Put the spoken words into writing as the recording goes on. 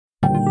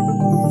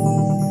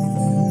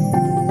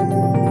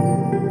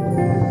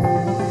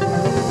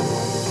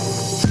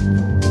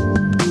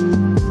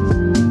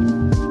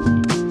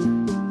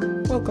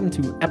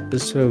to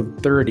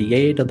episode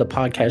 38 of the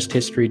podcast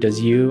History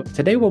Does You.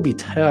 Today we'll be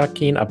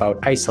talking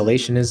about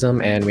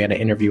isolationism, and we had an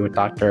interview with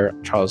Dr.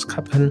 Charles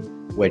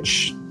Kupchan,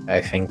 which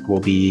I think will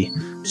be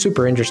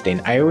super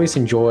interesting. I always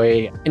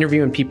enjoy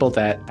interviewing people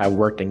that have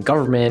worked in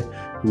government,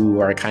 who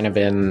are kind of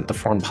in the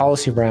foreign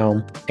policy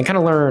realm, and kind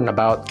of learn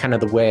about kind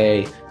of the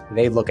way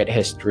they look at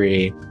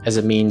history as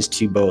a means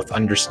to both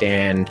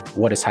understand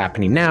what is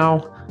happening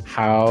now,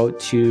 how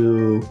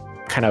to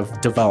kind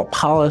of develop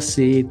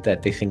policy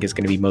that they think is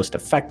going to be most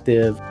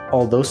effective,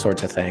 all those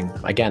sorts of things.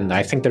 Again,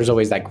 I think there's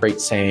always that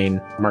great saying,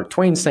 Mark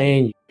Twain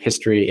saying,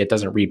 history, it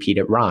doesn't repeat,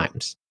 it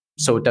rhymes.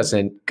 So it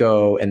doesn't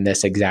go in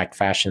this exact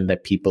fashion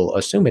that people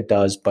assume it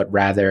does, but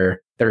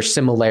rather there are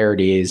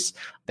similarities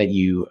that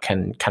you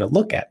can kind of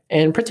look at.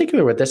 And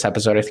particularly with this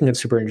episode, I think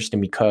it's super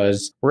interesting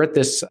because we're at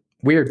this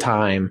weird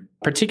time,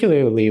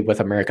 particularly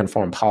with American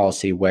foreign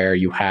policy, where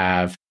you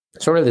have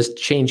sort of this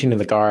changing of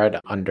the guard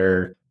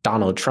under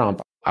Donald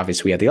Trump.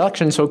 Obviously, we had the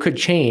election, so it could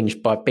change.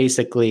 But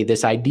basically,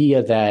 this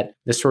idea that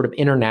this sort of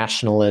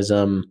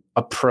internationalism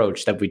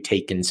approach that we've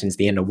taken since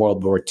the end of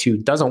World War II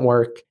doesn't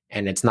work,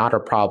 and it's not our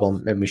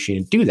problem, and we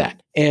shouldn't do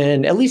that.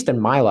 And at least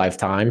in my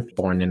lifetime,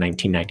 born in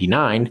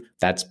 1999,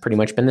 that's pretty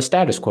much been the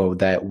status quo,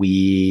 that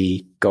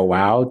we go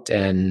out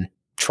and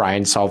try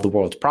and solve the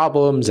world's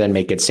problems and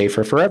make it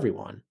safer for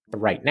everyone.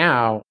 But right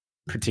now,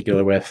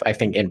 particularly with, I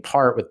think in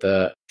part with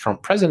the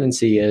Trump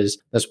presidency, is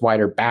this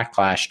wider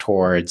backlash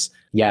towards,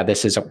 yeah,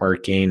 this isn't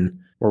working.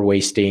 We're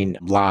wasting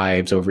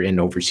lives in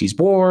overseas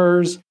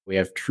wars. We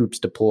have troops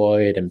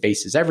deployed and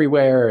bases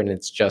everywhere. And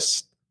it's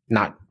just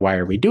not, why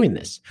are we doing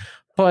this?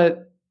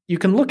 But you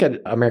can look at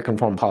American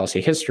foreign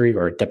policy history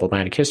or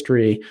diplomatic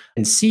history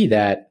and see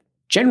that,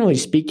 generally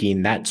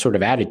speaking, that sort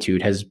of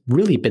attitude has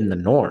really been the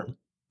norm,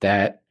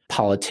 that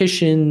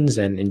politicians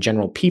and in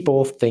general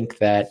people think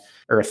that,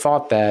 or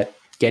thought that,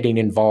 getting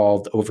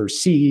involved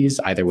overseas,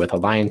 either with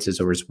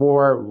alliances or as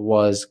war,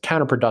 was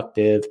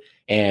counterproductive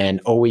and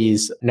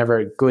always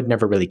never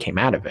really came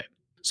out of it.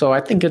 So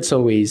I think it's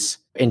always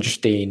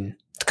interesting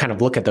to kind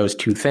of look at those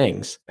two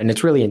things. And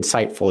it's really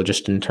insightful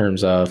just in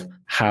terms of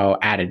how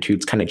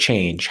attitudes kind of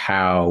change,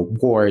 how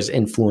wars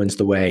influence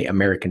the way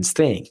Americans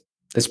think,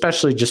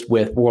 especially just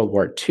with World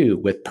War II,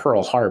 with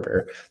Pearl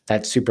Harbor,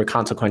 that super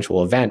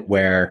consequential event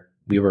where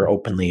we were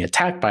openly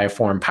attacked by a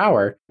foreign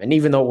power. And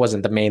even though it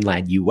wasn't the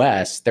mainland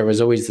US, there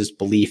was always this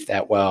belief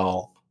that,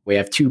 well, we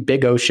have two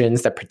big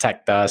oceans that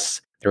protect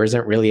us. There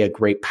isn't really a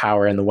great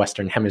power in the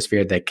Western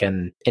Hemisphere that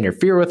can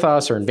interfere with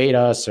us or invade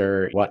us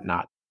or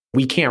whatnot.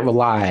 We can't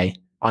rely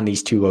on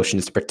these two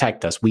oceans to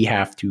protect us. We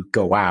have to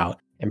go out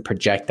and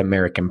project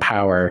American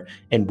power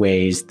in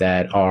ways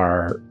that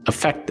are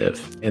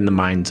effective in the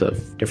minds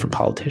of different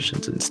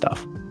politicians and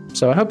stuff.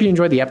 So I hope you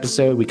enjoyed the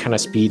episode. We kind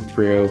of speed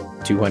through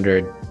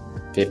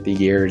 250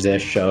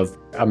 years-ish of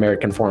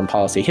American foreign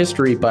policy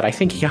history, but I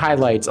think he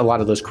highlights a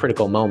lot of those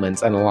critical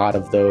moments and a lot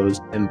of those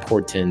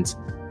important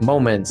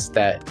moments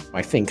that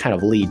I think kind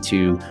of lead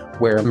to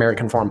where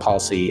American foreign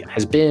policy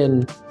has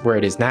been, where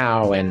it is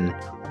now, and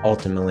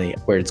ultimately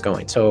where it's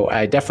going. So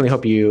I definitely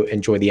hope you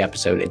enjoy the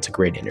episode. It's a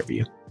great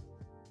interview.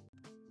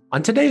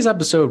 On today's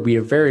episode, we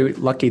are very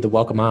lucky to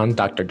welcome on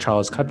Dr.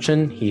 Charles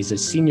Kupchan. He's a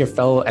senior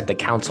fellow at the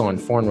Council on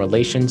Foreign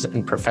Relations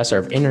and professor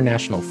of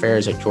international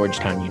affairs at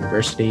Georgetown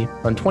University.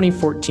 From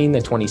 2014 to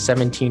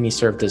 2017, he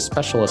served as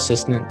special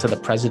assistant to the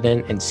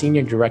president and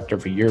senior director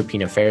for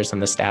European affairs on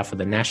the staff of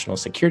the National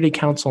Security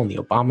Council in the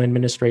Obama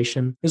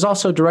administration. He was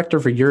also director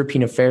for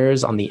European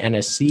affairs on the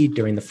NSC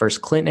during the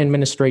first Clinton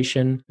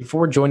administration.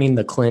 Before joining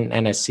the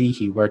Clinton NSC,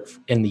 he worked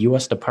in the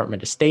U.S.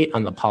 Department of State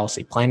on the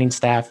policy planning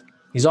staff.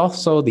 He's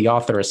also the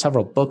author of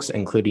several books,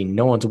 including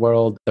No One's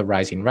World, The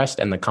Rising Rest,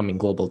 and The Coming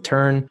Global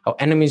Turn, How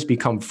Enemies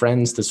Become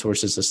Friends, The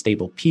Sources of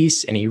Stable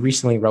Peace, and he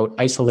recently wrote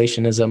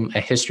Isolationism,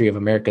 A History of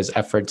America's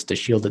Efforts to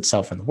Shield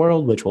Itself in the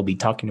World, which we'll be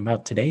talking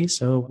about today.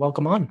 So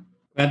welcome on.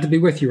 Glad to be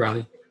with you,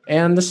 Riley.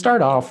 And to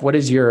start off, what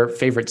is your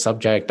favorite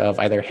subject of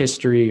either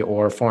history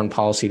or foreign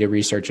policy to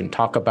research and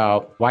talk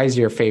about? Why is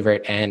your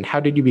favorite, and how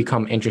did you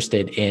become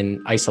interested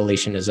in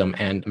isolationism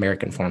and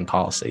American foreign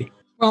policy?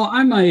 Well,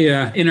 I'm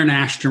a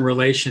international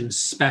relations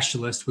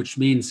specialist, which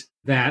means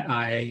that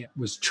I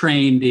was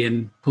trained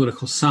in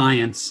political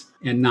science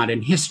and not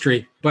in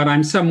history. But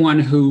I'm someone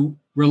who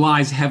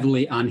relies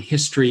heavily on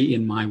history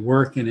in my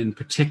work, and in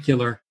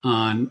particular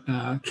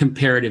on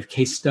comparative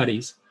case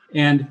studies.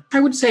 And I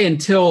would say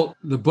until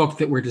the book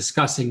that we're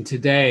discussing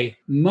today,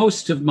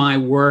 most of my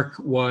work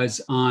was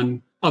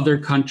on other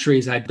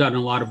countries. I'd done a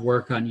lot of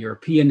work on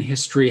European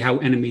history. How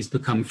Enemies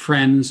Become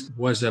Friends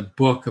was a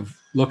book of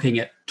looking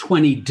at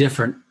 20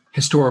 different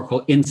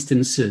historical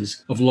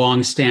instances of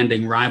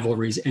long-standing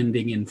rivalries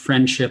ending in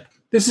friendship.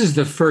 This is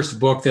the first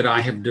book that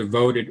I have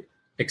devoted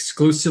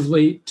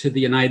exclusively to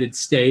the United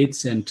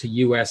States and to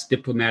U.S.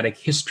 diplomatic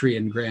history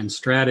and grand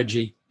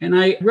strategy. And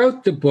I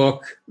wrote the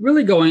book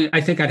really I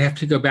think I'd have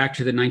to go back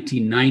to the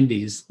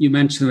 1990s. You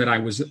mentioned that I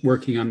was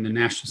working on the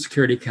National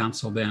Security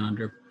Council then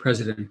under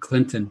President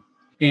Clinton.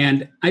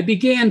 And I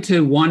began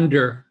to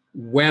wonder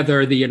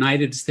whether the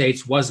United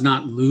States was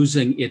not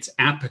losing its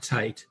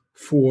appetite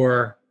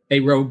for a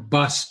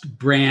robust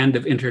brand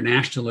of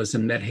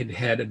internationalism that it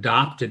had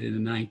adopted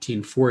in the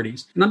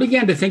 1940s. And I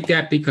began to think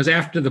that because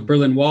after the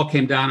Berlin Wall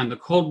came down and the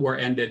Cold War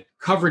ended,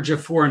 coverage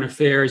of foreign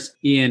affairs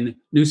in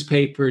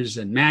newspapers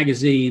and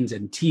magazines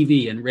and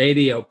TV and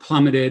radio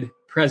plummeted.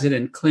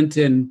 President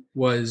Clinton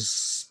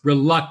was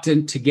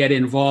reluctant to get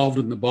involved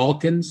in the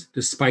Balkans,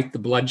 despite the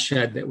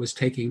bloodshed that was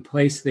taking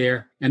place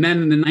there. And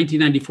then in the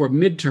 1994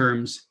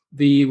 midterms,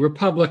 the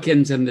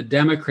Republicans and the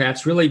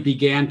Democrats really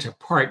began to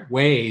part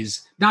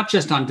ways, not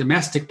just on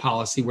domestic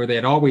policy, where they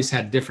had always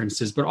had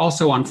differences, but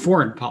also on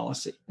foreign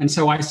policy. And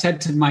so I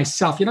said to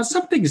myself,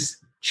 something's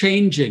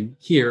changing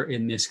here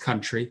in this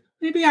country.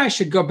 Maybe I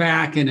should go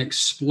back and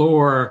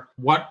explore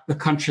what the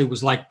country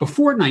was like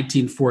before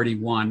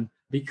 1941,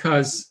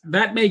 because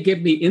that may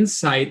give me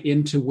insight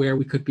into where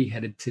we could be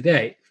headed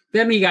today.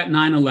 Then we got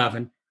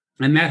 9/11,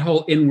 and that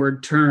whole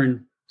inward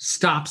turn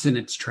stops in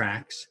its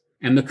tracks.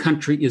 And the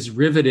country is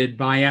riveted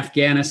by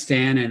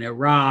Afghanistan and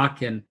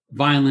Iraq and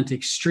violent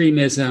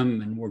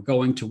extremism, and we're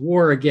going to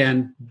war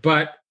again.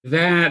 But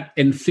that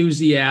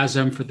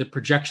enthusiasm for the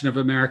projection of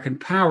American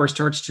power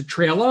starts to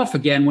trail off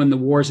again when the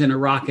wars in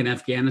Iraq and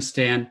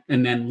Afghanistan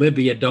and then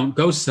Libya don't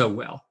go so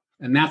well.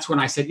 And that's when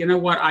I said, you know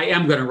what, I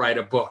am going to write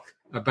a book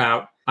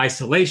about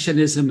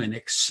isolationism and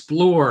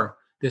explore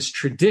this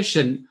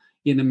tradition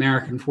in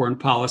American foreign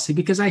policy,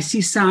 because I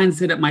see signs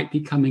that it might be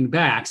coming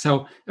back.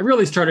 So I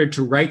really started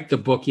to write the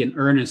book in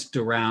earnest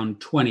around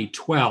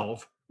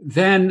 2012.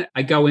 Then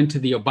I go into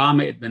the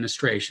Obama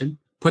administration,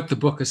 put the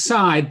book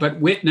aside, but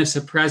witness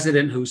a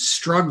president who's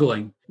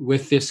struggling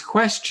with this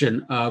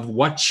question of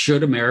what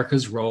should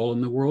America's role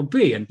in the world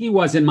be? And he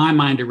was, in my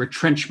mind, a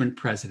retrenchment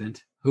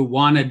president who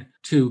wanted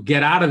to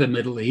get out of the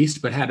Middle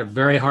East, but had a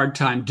very hard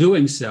time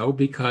doing so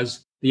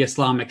because the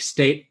Islamic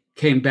State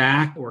came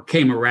back or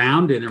came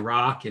around in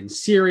Iraq and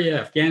Syria.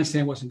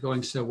 Afghanistan wasn't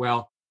going so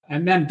well.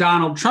 And then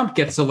Donald Trump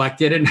gets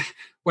elected. And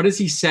what does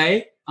he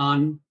say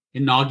on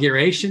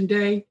Inauguration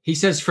Day? He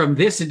says, from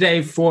this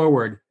day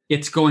forward,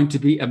 it's going to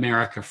be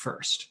America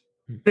first.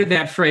 Where did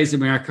that phrase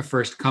America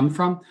first come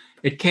from?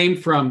 It came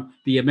from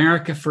the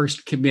America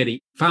First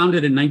Committee,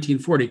 founded in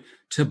 1940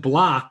 to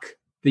block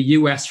the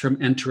U.S.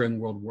 from entering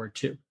World War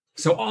II.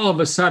 So all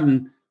of a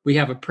sudden, we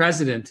have a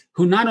president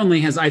who not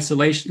only has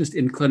isolationist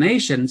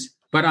inclinations,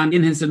 but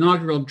in his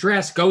inaugural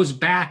address goes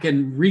back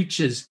and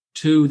reaches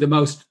to the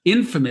most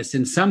infamous,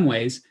 in some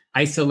ways,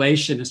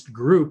 isolationist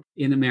group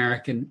in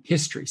American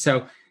history.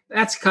 So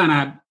that's kind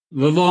of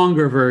the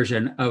longer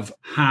version of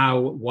how,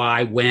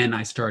 why, when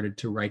I started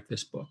to write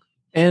this book.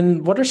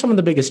 And what are some of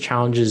the biggest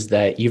challenges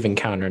that you've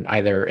encountered,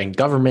 either in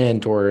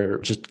government or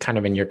just kind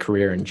of in your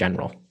career in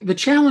general? The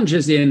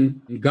challenges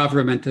in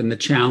government and the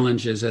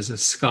challenges as a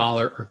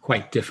scholar are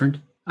quite different.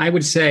 I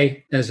would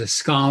say, as a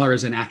scholar,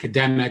 as an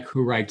academic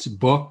who writes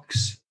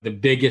books, the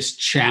biggest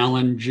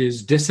challenge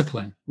is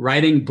discipline.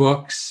 Writing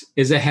books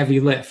is a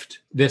heavy lift.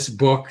 This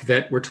book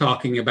that we're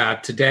talking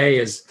about today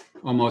is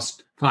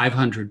almost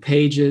 500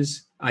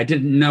 pages. I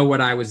didn't know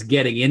what I was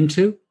getting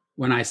into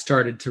when I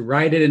started to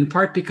write it, in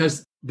part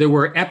because there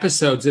were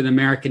episodes in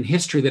American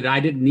history that I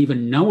didn't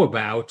even know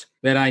about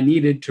that I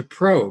needed to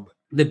probe.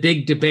 The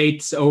big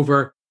debates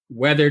over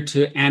whether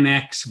to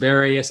annex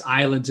various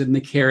islands in the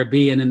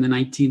Caribbean in the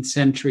 19th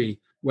century,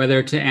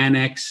 whether to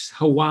annex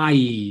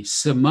Hawaii,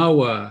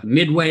 Samoa,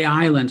 Midway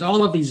Islands,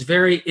 all of these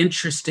very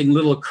interesting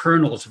little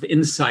kernels of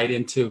insight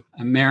into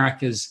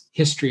America's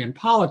history and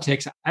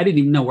politics. I didn't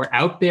even know were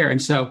out there.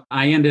 And so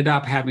I ended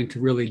up having to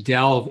really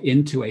delve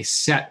into a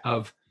set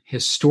of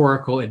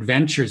historical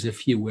adventures,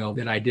 if you will,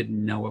 that I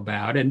didn't know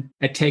about. And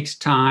it takes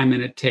time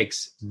and it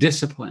takes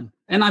discipline.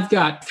 And I've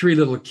got 3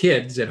 little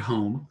kids at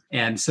home,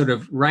 and sort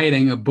of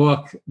writing a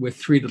book with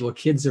 3 little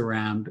kids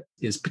around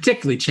is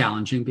particularly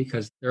challenging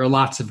because there are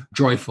lots of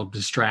joyful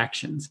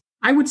distractions.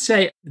 I would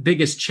say the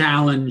biggest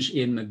challenge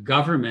in the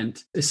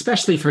government,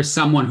 especially for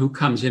someone who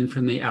comes in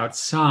from the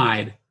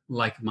outside,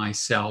 like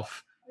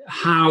myself,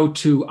 how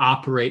to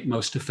operate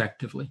most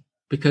effectively.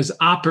 Because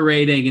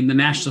operating in the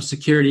National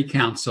Security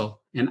Council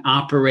and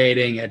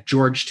operating at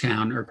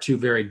Georgetown are 2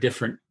 very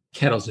different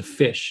kettles of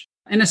fish.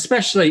 And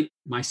especially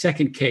my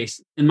second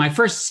case, in my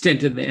first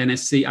stint in the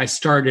NSC, I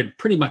started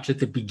pretty much at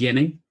the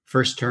beginning,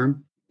 first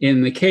term.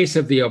 In the case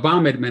of the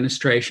Obama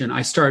administration,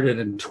 I started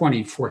in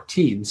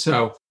 2014,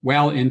 so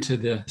well into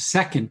the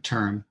second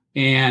term.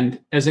 And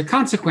as a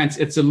consequence,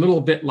 it's a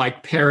little bit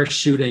like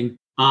parachuting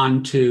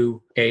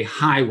onto a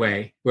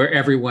highway where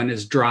everyone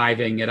is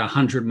driving at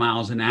 100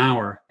 miles an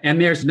hour. And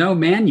there's no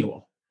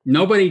manual.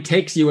 Nobody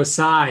takes you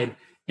aside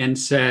and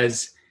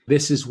says,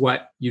 this is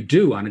what you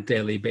do on a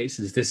daily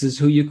basis. This is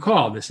who you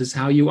call. This is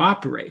how you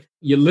operate.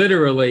 You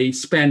literally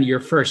spend your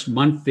first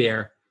month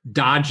there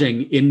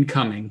dodging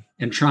incoming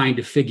and trying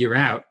to figure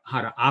out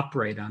how to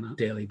operate on a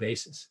daily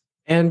basis.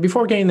 And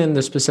before getting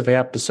into specific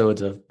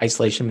episodes of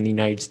isolation in the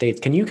United States,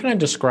 can you kind of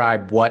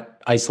describe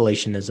what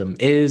isolationism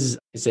is?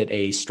 Is it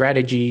a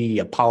strategy,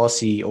 a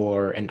policy,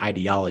 or an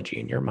ideology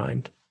in your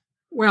mind?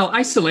 Well,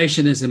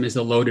 isolationism is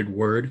a loaded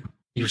word.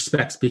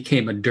 respects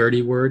became a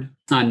dirty word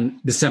on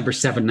December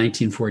 7,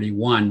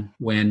 1941,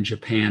 when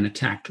Japan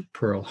attacked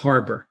Pearl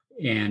Harbor.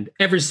 And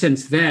ever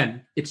since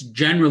then, it's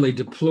generally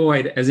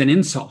deployed as an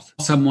insult.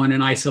 Someone,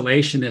 an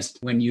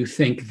isolationist, when you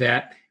think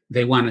that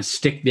they want to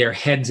stick their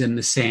heads in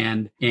the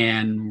sand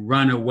and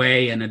run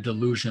away in a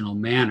delusional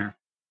manner.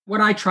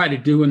 What I try to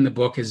do in the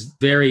book is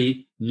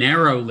very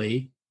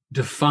narrowly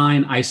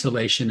define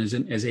isolation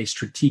as a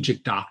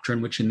strategic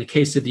doctrine, which in the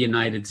case of the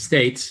United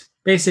States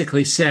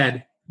basically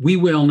said, we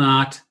will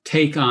not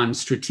take on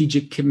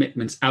strategic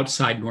commitments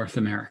outside North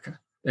America.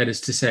 That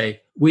is to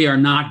say, we are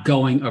not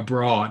going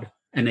abroad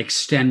and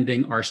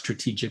extending our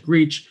strategic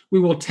reach. We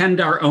will tend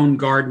our own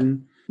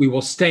garden. We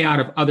will stay out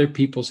of other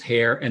people's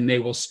hair, and they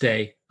will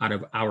stay out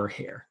of our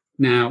hair.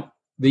 Now,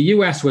 the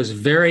US was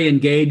very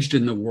engaged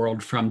in the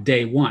world from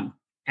day one.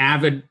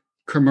 Avid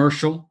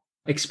commercial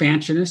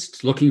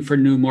expansionists looking for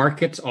new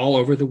markets all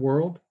over the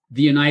world.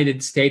 The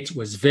United States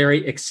was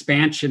very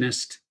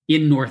expansionist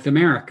in North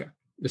America.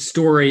 The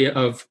story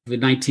of the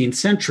 19th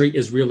century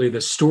is really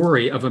the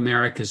story of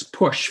America's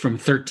push from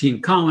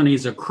 13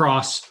 colonies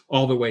across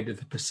all the way to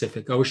the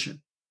Pacific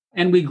Ocean.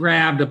 And we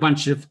grabbed a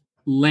bunch of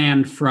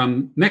land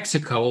from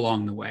Mexico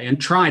along the way and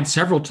tried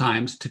several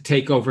times to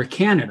take over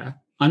Canada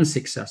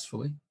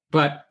unsuccessfully.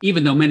 But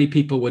even though many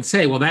people would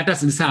say, well, that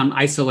doesn't sound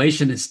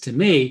isolationist to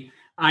me,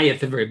 I, at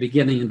the very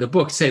beginning of the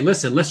book, say,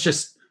 listen,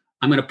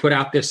 I'm going to put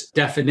out this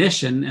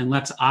definition and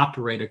let's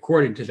operate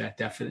according to that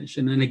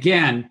definition. And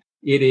again,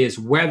 it is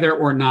whether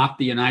or not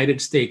the United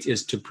States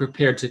is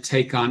prepared to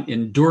take on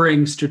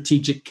enduring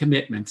strategic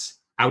commitments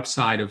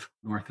outside of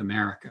North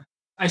America.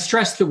 I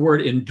stress the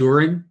word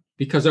enduring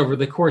because over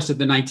the course of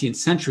the 19th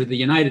century, the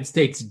United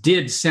States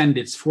did send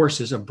its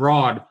forces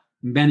abroad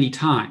many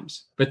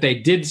times, but they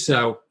did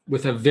so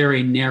with a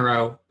very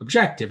narrow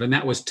objective, and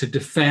that was to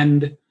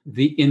defend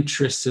the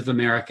interests of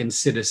American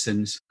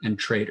citizens and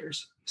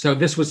traders. So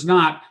this was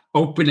not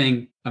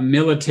opening a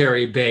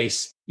military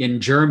base in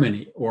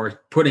Germany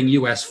or putting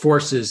U.S.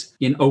 forces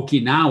in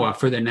Okinawa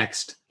for the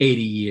next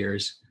 80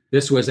 years.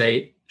 This was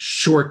a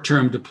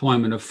short-term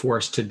deployment of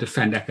force to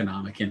defend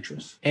economic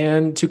interests.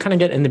 And to kind of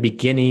get in the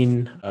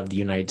beginning of the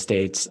United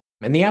States,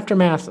 in the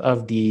aftermath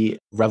of the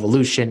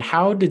revolution,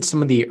 how did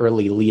some of the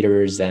early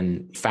leaders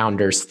and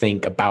founders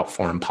think about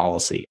foreign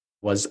policy?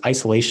 Was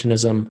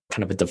isolationism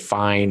kind of a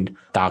defined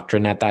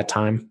doctrine at that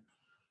time?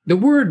 The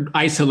word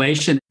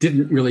isolation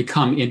didn't really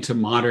come into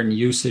modern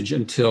usage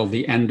until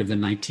the end of the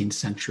 19th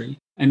century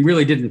and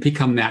really didn't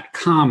become that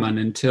common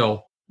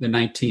until the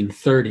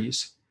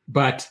 1930s.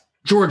 But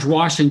George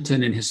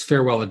Washington, in his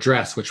farewell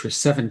address, which was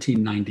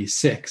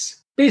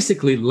 1796,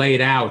 basically laid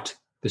out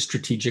the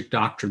strategic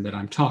doctrine that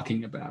I'm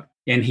talking about.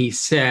 And he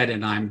said,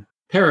 and I'm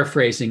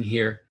paraphrasing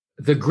here,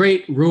 the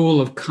great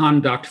rule of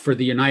conduct for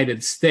the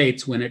United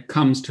States when it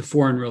comes to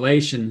foreign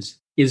relations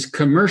is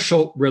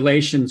commercial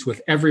relations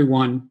with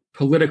everyone,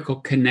 political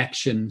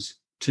connections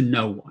to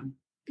no one.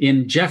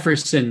 In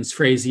Jefferson's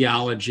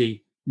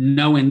phraseology,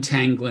 no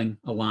entangling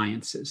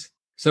alliances.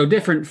 So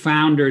different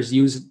founders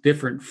use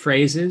different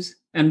phrases.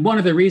 And one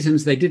of the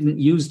reasons they didn't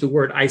use the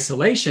word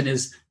isolation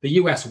is the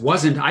U.S.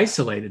 wasn't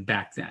isolated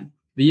back then.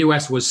 The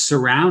U.S. was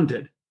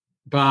surrounded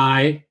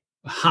by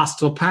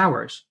hostile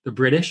powers, the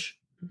British,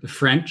 the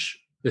French,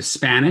 the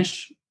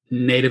Spanish,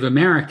 Native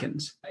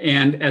Americans.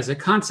 And as a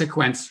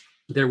consequence,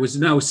 there was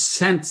no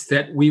sense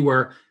that we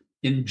were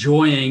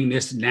enjoying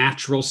this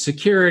natural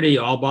security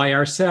all by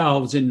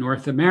ourselves in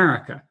North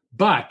America.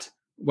 But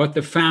what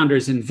the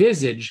founders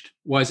envisaged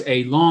was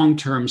a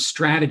long-term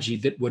strategy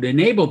that would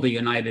enable the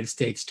United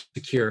States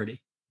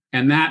security.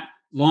 And that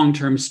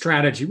long-term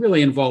strategy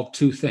really involved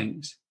two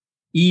things: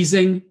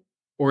 easing,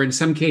 or in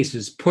some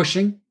cases,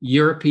 pushing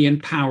European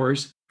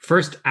powers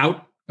first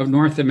out of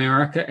North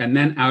America and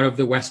then out of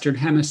the Western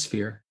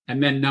Hemisphere.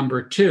 And then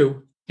number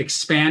two,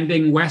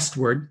 expanding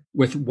westward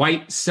with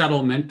white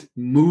settlement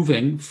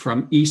moving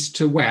from east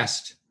to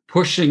west,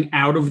 pushing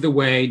out of the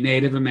way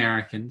Native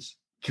Americans,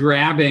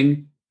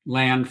 grabbing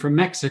land from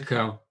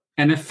Mexico,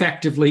 and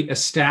effectively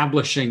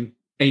establishing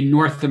a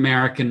North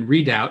American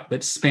redoubt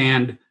that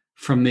spanned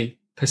from the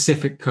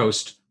Pacific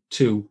coast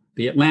to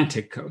the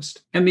Atlantic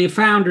coast. And the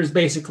founders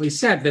basically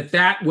said that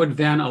that would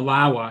then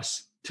allow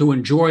us to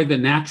enjoy the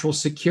natural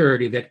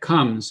security that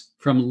comes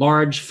from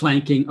large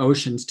flanking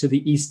oceans to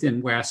the east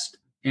and west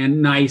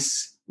and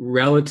nice,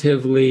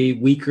 relatively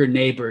weaker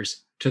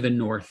neighbors to the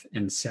north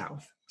and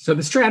south. So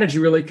the strategy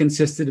really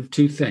consisted of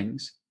two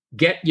things: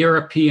 get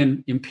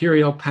European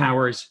imperial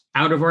powers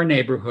out of our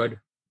neighborhood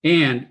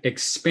and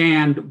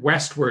expand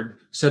westward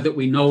so that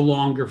we no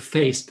longer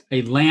faced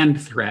a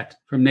land threat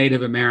from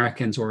Native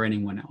Americans or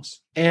anyone else.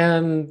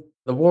 And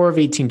the War of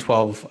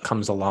 1812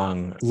 comes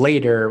along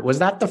later. Was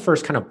that the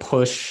first kind of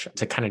push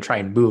to kind of try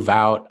and move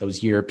out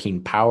those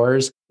European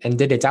powers? And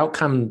did its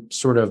outcome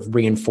sort of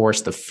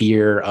reinforce the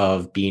fear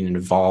of being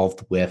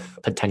involved with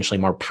potentially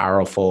more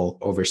powerful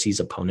overseas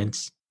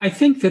opponents? I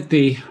think that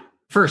the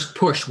first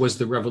push was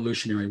the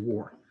Revolutionary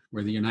War,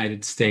 where the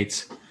United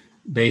States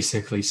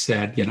basically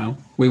said,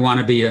 we want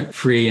to be a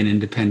free and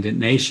independent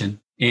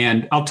nation.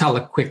 And I'll tell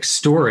a quick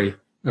story.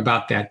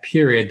 about that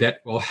period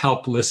that will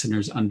help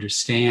listeners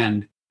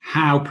understand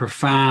how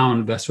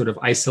profound the sort of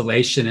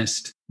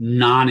isolationist,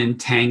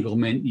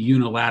 non-entanglement,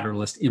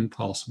 unilateralist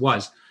impulse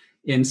was.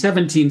 In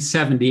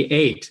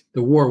 1778,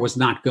 the war was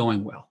not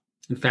going well.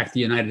 In fact,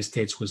 the United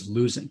States was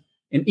losing.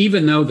 And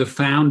even though the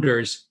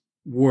founders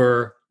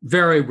were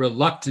very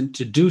reluctant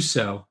to do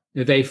so,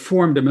 they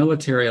formed a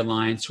military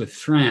alliance with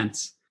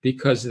France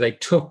because they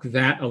took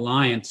that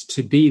alliance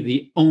to be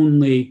the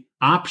only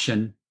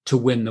option to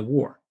win the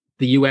war.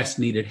 The US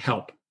needed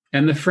help.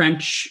 And the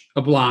French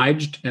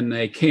obliged, and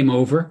they came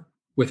over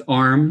with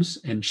arms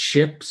and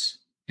ships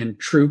and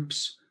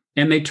troops,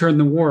 and they turned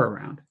the war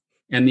around.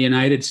 And the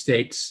United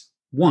States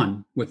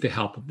won with the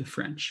help of the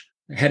French.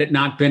 Had it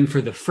not been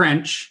for the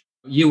French,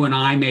 you and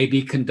I may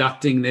be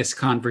conducting this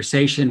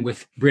conversation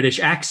with British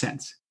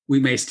accents. We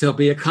may still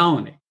be a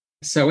colony.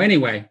 So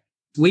anyway,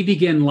 we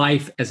begin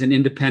life as an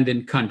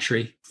independent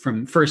country,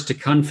 from first a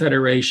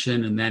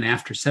confederation, and then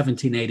after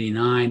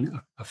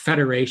 1789, a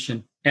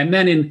federation. And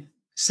then in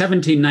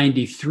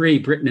 1793,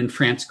 Britain and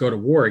France go to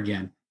war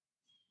again.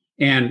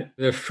 And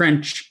the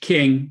French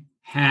king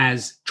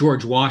has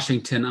George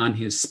Washington on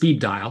his speed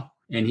dial,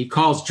 and he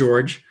calls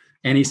George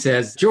and he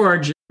says,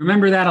 "George,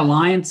 remember that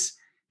alliance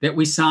that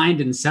we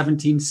signed in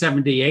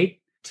 1778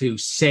 to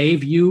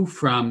save you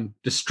from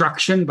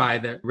destruction by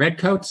the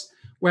Redcoats?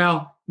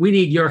 Well, we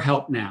need your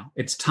help now.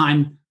 It's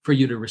time for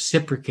you to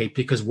reciprocate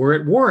because we're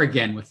at war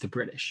again with the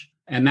British."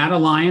 And that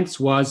alliance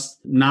was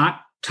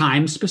not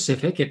time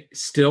specific. It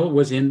still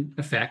was in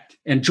effect.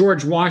 And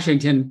George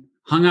Washington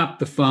hung up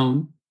the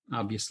phone,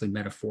 obviously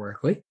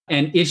metaphorically,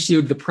 and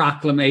issued the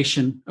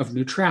Proclamation of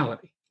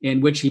Neutrality,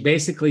 in which he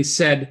basically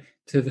said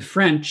to the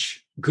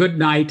French, "Good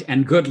night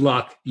and good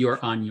luck,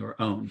 you're on your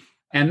own."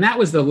 And that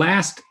was the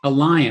last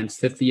alliance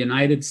that the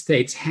United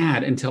States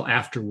had until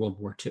after World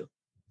War II.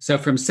 So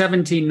from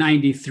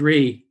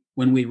 1793,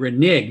 when we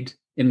reneged,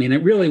 I mean,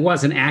 it really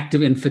was an act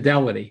of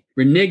infidelity,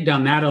 reneged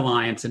on that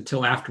alliance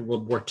until after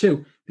World War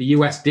II. The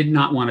US did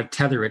not want to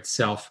tether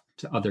itself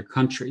to other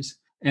countries.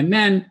 And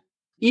then,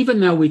 even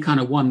though we kind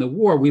of won the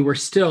war, we were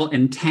still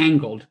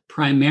entangled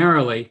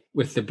primarily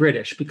with the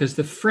British because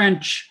the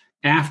French,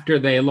 after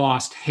they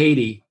lost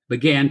Haiti,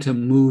 began to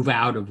move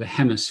out of the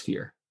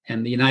hemisphere.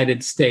 And the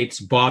United States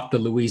bought the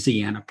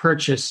Louisiana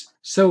Purchase.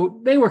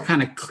 So they were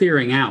kind of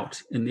clearing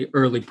out in the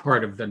early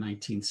part of the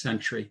 19th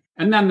century.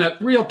 And then the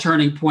real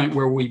turning point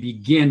where we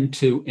begin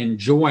to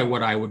enjoy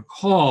what I would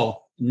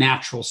call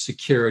natural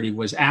security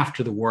was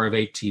after the War of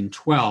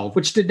 1812,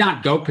 which did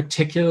not go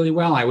particularly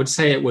well. I would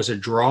say it was a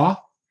draw.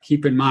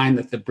 Keep in mind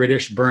that the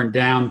British burned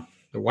down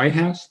the White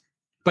House.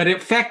 But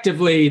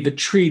effectively, the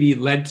treaty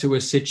led to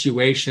a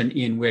situation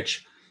in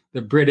which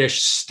the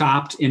British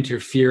stopped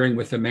interfering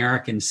with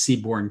American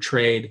seaborne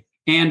trade,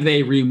 and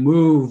they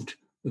removed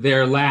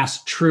their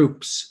last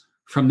troops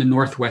from the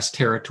Northwest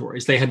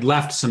Territories. They had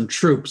left some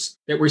troops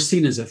that were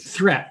seen as a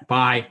threat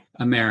by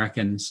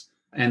Americans,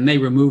 and they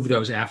removed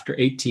those after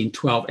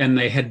 1812. And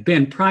they had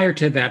been, prior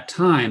to that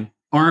time,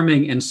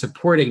 arming and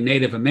supporting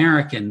Native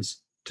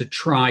Americans to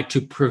try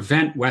to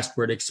prevent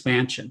westward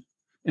expansion.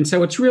 And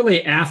so it's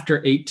really after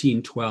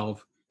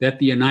 1812 that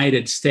the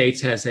United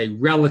States has a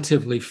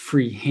relatively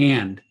free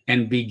hand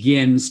and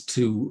begins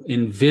to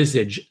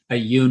envisage a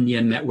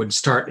union that would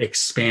start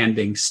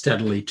expanding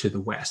steadily to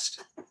the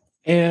West.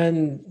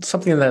 And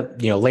something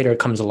that, later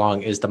comes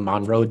along is the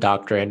Monroe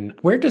Doctrine.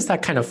 Where does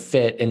that kind of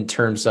fit in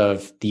terms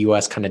of the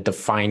U.S. kind of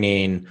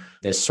defining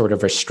this sort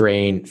of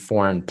restrained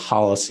foreign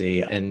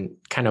policy, and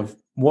kind of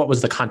what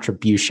was the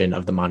contribution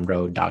of the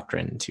Monroe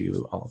Doctrine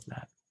to all of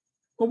that?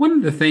 Well, one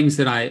of the things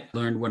that I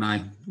learned when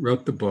I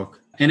wrote the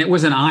book, and it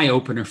was an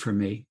eye-opener for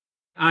me,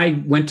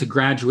 I went to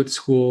graduate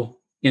school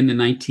in the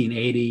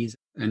 1980s.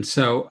 And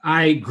so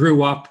I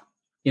grew up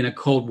in a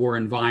Cold War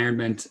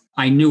environment.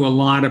 I knew a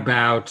lot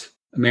about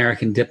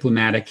American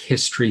diplomatic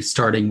history,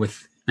 starting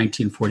with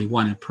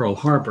 1941 at Pearl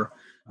Harbor.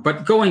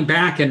 But going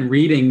back and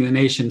reading the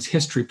nation's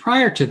history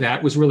prior to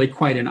that was really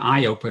quite an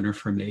eye-opener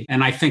for me.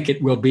 And I think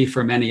it will be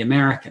for many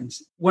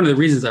Americans. One of the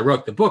reasons I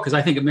wrote the book is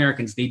I think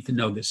Americans need to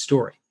know this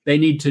story. They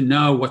need to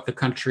know what the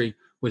country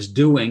was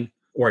doing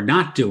or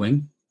not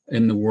doing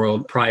in the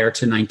world prior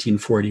to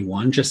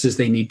 1941, just as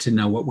they need to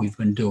know what we've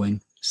been doing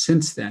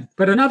since then.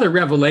 But another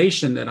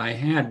revelation that I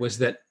had was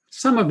that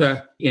some of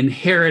the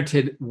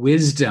inherited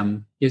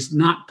wisdom is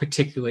not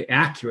particularly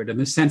accurate, in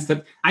the sense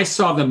that I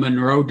saw the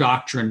Monroe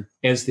Doctrine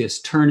as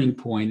this turning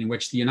point in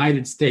which the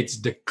United States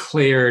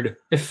declared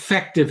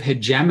effective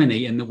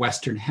hegemony in the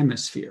Western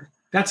Hemisphere.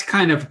 That's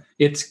kind of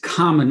its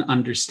common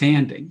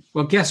understanding.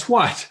 Well, guess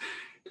what?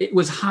 It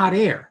was hot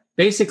air.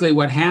 Basically,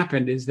 what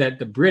happened is that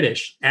the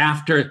British,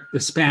 after the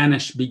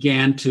Spanish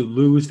began to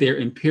lose their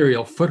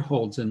imperial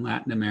footholds in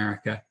Latin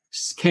America,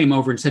 came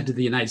over and said to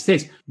the United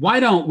States, why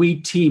don't we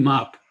team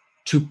up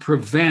to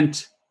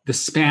prevent the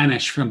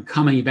Spanish from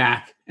coming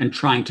back and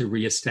trying to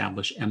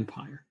reestablish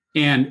empire?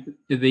 And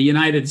the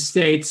United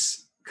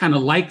States kind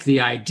of liked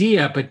the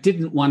idea, but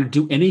didn't want to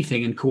do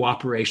anything in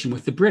cooperation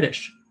with the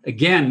British.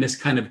 Again, this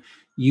kind of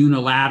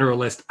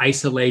unilateralist,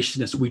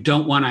 isolationist, we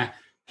don't want to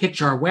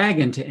hitch our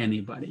wagon to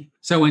anybody.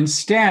 So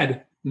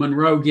instead,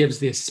 Monroe gives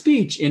this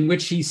speech in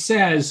which he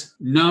says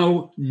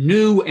no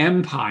new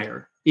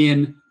empire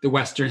in the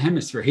Western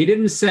Hemisphere. He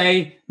didn't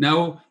say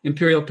no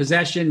imperial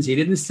possessions. He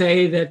didn't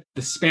say that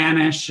the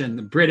Spanish and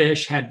the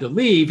British had to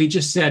leave. He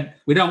just said,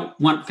 we don't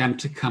want them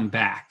to come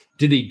back.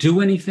 Did he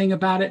do anything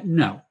about it?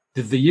 No.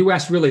 Did the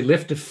US really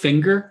lift a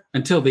finger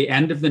until the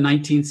end of the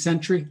 19th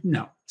century?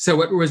 No.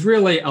 So it was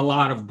really a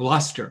lot of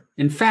bluster.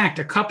 In fact,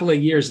 a couple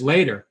of years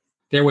later,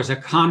 there was a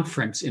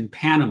conference in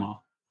Panama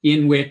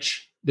in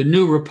which the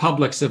new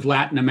republics of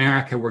Latin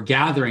America were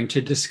gathering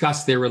to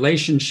discuss their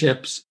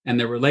relationships and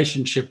their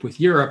relationship with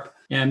Europe.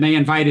 And they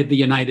invited the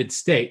United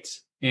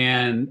States.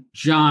 And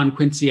John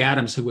Quincy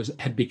Adams, who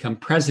had become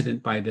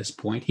president by this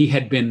point, he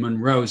had been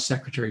Monroe's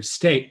Secretary of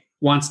State,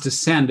 wants to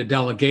send a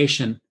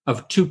delegation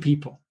of 2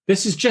 people.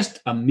 This is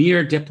just a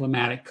mere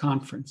diplomatic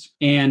conference.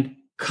 And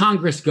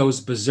Congress goes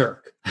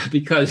berserk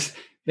because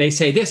they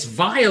say this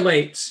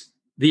violates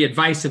the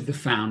advice of the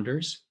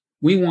founders.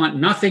 We want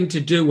nothing to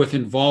do with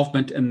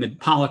involvement in the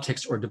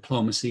politics or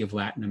diplomacy of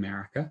Latin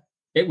America.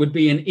 It would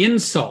be an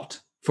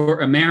insult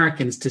for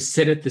Americans to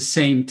sit at the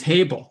same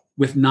table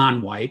with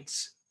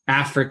non-whites,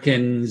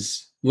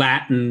 Africans,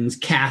 Latins,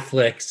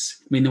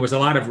 Catholics. I mean, there was a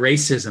lot of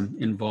racism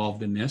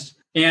involved in this.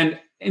 And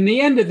in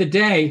the end of the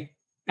day,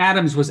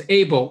 Adams was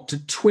able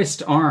to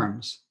twist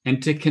arms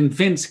and to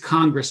convince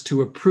Congress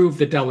to approve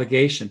the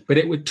delegation. But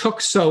it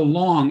took so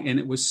long and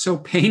it was so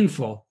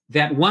painful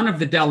that one of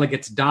the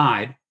delegates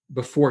died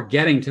before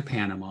getting to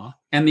Panama,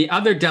 and the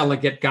other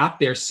delegate got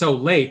there so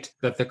late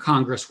that the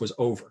Congress was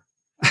over.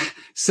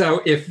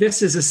 So if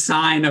this is a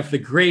sign of the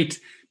great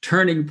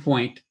turning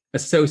point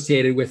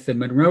associated with the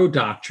Monroe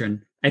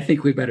Doctrine, I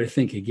think we better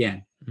think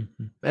again.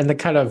 Mm-hmm. And to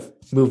kind of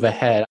move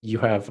ahead, you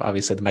have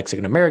obviously the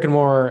Mexican-American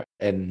War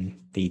in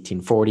the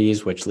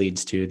 1840s, which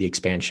leads to the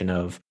expansion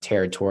of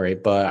territory.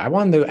 But I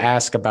wanted to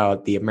ask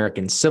about the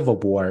American Civil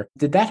War.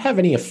 Did that have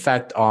any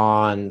effect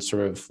on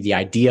sort of the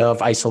idea of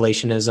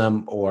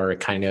isolationism or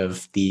kind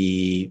of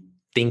the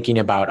thinking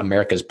about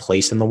America's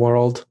place in the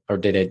world? Or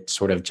did it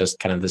sort of just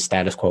kind of the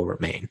status quo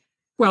remain?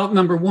 Well,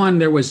 number one,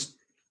 there was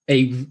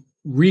a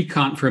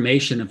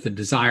reconfirmation of the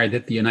desire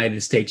that the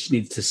United States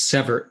needs to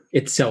sever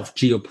itself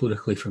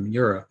geopolitically from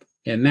Europe.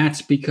 And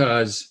that's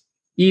because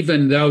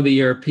even though the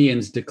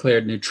Europeans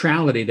declared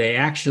neutrality, they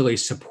actually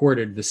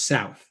supported the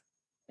South.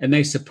 And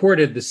they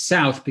supported the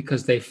South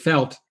because they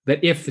felt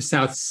that if the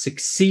South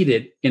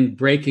succeeded in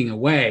breaking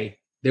away,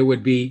 there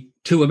would be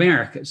 2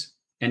 Americas.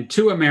 And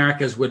 2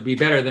 Americas would be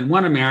better than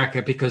 1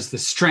 America because the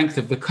strength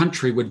of the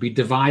country would be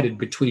divided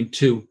between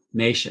 2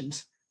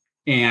 nations.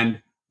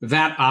 And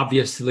that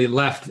obviously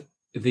left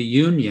the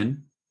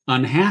Union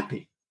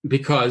unhappy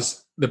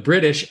because the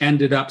British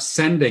ended up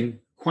sending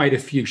quite a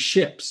few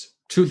ships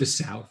to the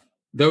South.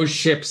 Those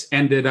ships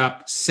ended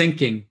up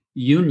sinking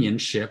Union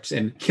ships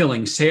and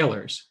killing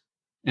sailors.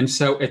 And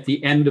so at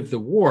the end of the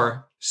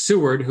war,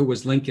 Seward, who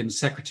was Lincoln's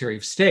Secretary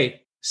of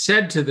State,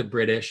 said to the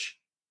British,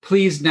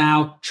 please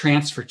now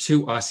transfer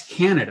to us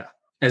Canada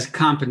as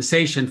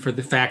compensation for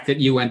the fact that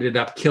you ended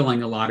up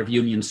killing a lot of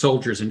Union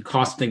soldiers and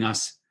costing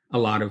us a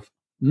lot of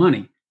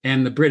money.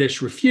 And the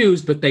British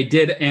refused, but they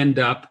did end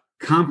up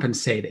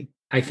compensating.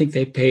 I think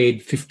they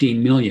paid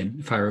 $15 million,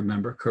 if I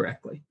remember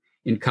correctly,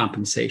 in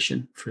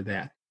compensation for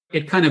that.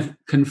 It kind of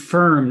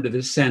confirmed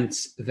the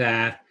sense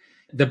that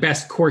the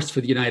best course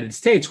for the United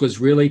States was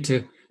really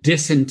to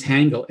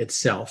disentangle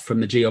itself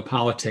from the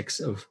geopolitics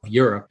of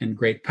Europe and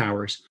great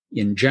powers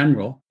in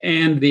general.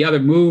 And the other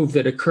move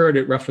that occurred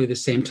at roughly the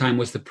same time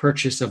was the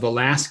purchase of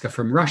Alaska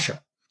from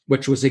Russia,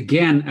 which was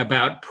again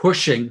about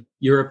pushing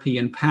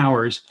European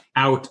powers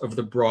out of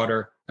the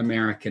broader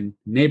American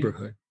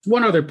neighborhood.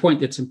 One other point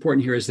that's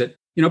important here is that,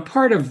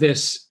 part of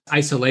this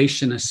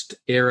isolationist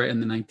era in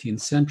the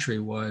 19th century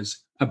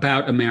was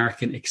about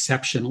American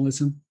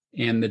exceptionalism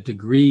and the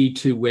degree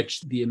to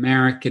which the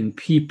American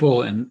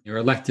people and their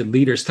elected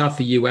leaders thought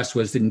the U.S.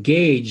 was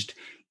engaged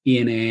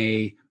in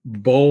a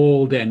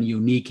bold and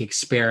unique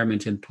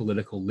experiment in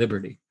political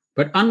liberty.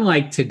 But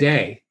unlike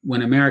today,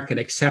 when American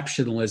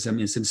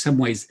exceptionalism is in some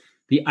ways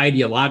the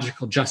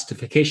ideological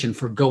justification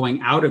for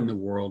going out in the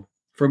world,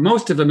 for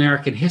most of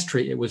American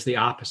history, it was the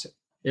opposite.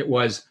 It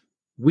was,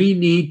 we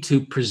need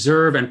to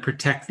preserve and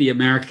protect the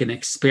American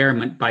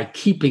experiment by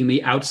keeping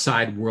the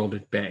outside world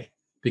at bay.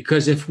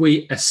 Because if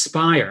we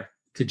aspire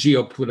to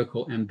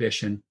geopolitical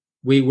ambition,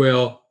 we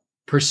will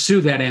pursue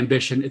that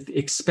ambition at the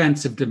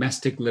expense of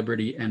domestic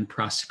liberty and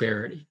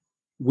prosperity.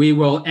 We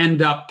will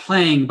end up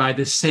playing by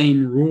the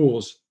same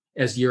rules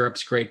as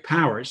Europe's great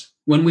powers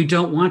when we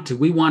don't want to.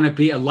 We want to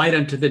be a light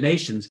unto the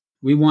nations.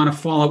 We want to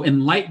follow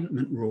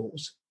Enlightenment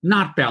rules,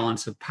 not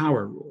balance of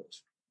power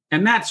rules.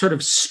 And that sort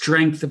of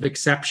strength of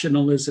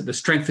exceptionalism, the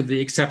strength of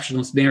the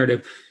exceptionalist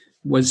narrative,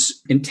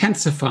 was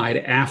intensified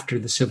after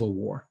the Civil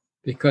War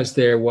because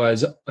there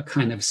was a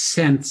kind of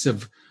sense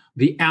of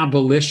the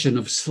abolition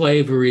of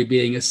slavery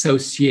being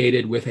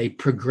associated with a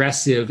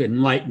progressive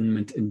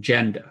Enlightenment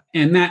agenda.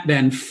 And that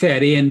then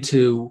fed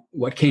into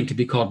what came to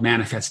be called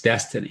Manifest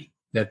Destiny,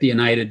 that the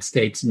United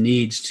States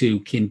needs to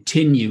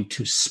continue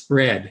to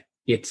spread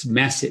its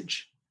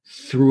message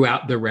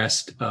throughout the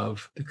rest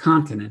of the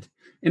continent.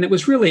 And it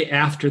was really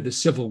after the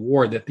Civil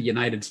War that the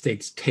United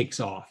States takes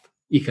off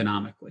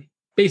economically,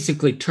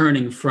 basically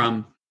turning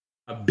from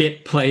a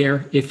bit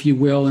player, if you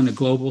will, in a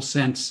global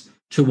sense,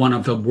 to one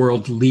of the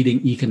world's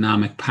leading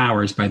economic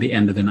powers by the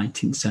end of the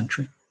 19th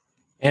century.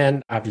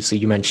 And obviously,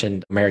 you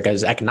mentioned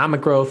America's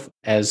economic growth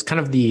as kind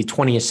of the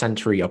 20th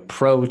century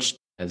approach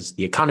as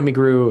the economy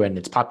grew and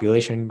its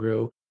population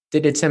grew.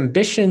 Did its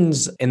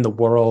ambitions in the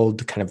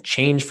world kind of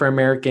change for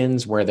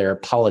Americans? Were there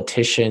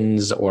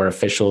politicians or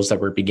officials that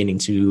were beginning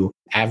to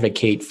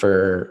advocate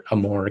for a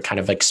more kind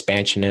of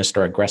expansionist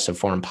or aggressive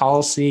foreign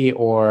policy?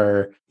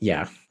 Or,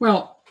 yeah.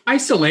 Well,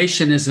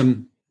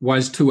 isolationism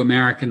was to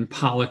American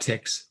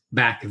politics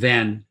back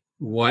then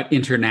what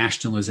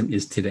internationalism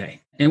is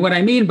today. And what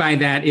I mean by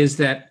that is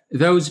that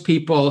those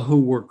people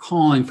who were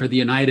calling for the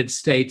United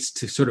States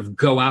to sort of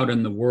go out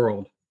in the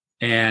world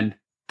and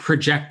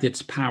project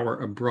its power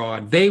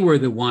abroad, they were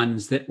the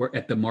ones that were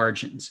at the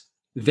margins.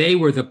 They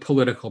were the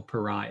political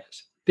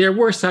pariahs. There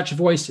were such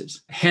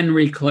voices.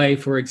 Henry Clay,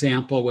 for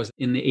example, was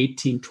in the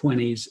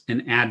 1820s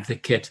an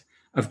advocate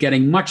of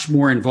getting much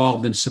more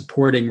involved in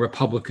supporting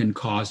Republican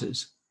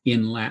causes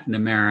in Latin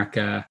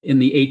America. In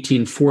the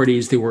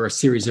 1840s, there were a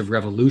series of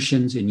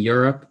revolutions in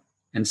Europe,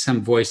 and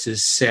some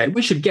voices said,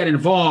 we should get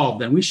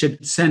involved and we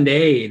should send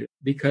aid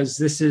because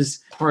this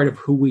is part of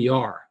who we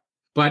are.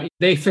 But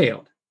they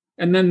failed.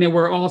 And then there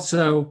were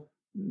also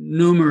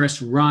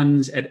numerous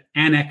runs at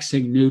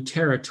annexing new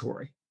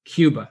territory: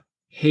 Cuba,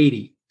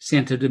 Haiti,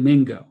 Santo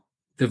Domingo,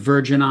 the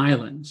Virgin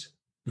Islands,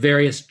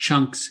 various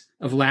chunks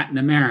of Latin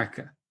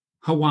America,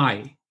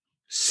 Hawaii.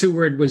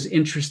 Seward was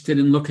interested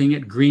in looking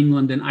at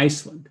Greenland and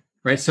Iceland,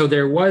 right? So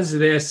there was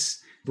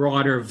this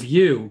broader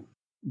view,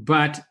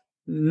 but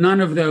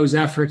none of those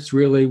efforts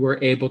really were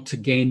able to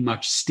gain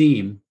much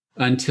steam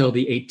until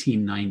the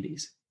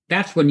 1890s.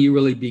 That's when you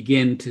really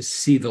begin to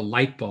see the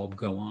light bulb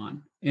go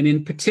on. And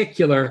in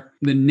particular,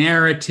 the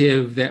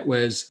narrative that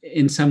was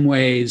in some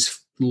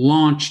ways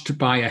launched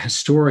by a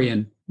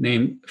historian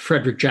named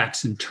Frederick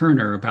Jackson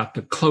Turner about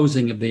the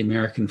closing of the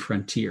American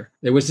frontier.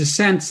 There was a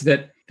sense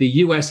that the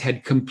U.S.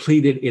 had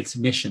completed its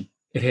mission.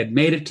 It had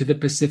made it to the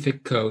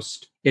Pacific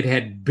coast. It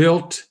had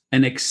built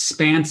an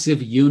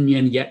expansive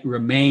union, yet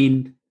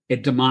remained a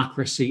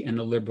democracy and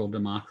a liberal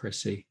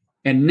democracy.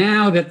 And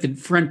now that the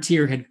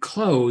frontier had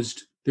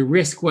closed, the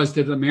risk was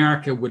that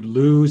America would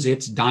lose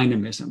its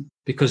dynamism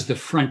because the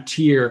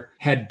frontier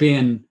had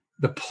been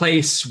the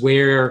place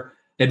where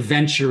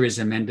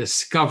adventurism and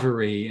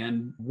discovery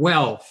and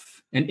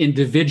wealth and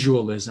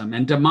individualism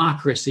and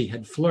democracy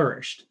had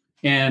flourished.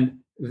 And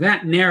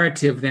that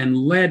narrative then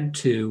led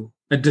to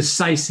a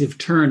decisive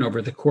turn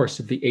over the course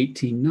of the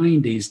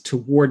 1890s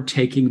toward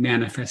taking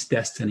manifest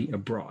destiny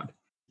abroad.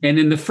 And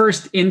in the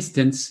first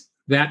instance,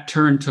 that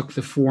turn took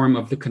the form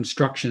of the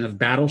construction of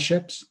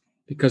battleships,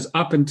 because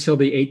up until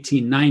the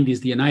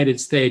 1890s, the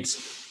United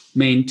States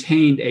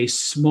maintained a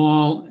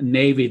small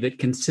navy that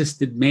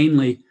consisted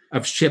mainly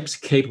of ships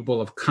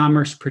capable of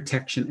commerce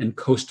protection and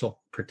coastal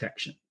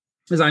protection.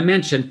 As I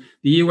mentioned,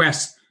 the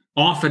U.S.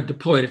 often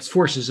deployed its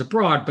forces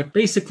abroad, but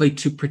basically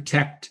to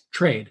protect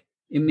trade.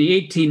 In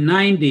the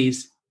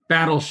 1890s,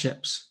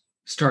 battleships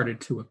started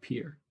to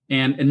appear.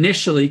 And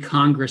initially,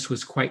 Congress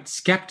was quite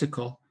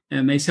skeptical.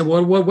 And they said,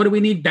 well, what do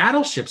we need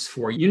battleships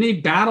for? You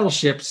need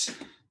battleships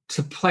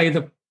to play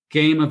the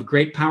game of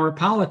great power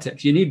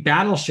politics. You need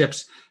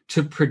battleships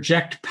to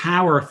project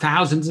power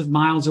thousands of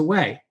miles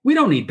away. We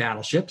don't need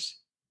battleships.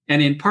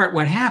 And in part,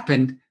 what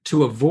happened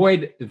to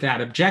avoid that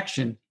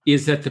objection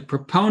is that the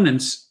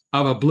proponents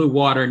of a blue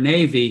water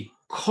navy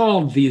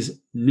called these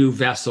new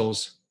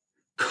vessels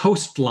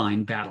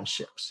coastline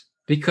battleships,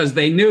 because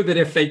they knew that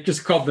if they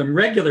just called them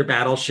regular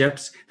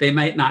battleships, they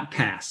might not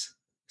pass.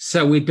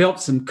 So we built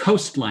some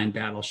coastline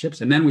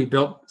battleships, and then we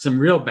built some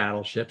real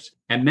battleships.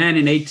 And then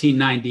in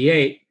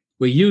 1898,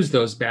 we used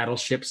those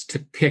battleships to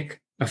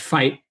pick a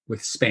fight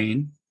with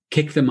Spain,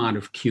 kick them out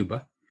of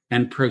Cuba,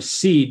 and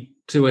proceed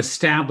to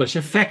establish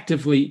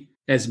effectively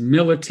as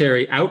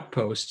military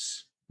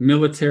outposts,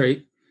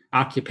 military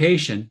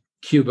occupation,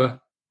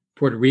 Cuba,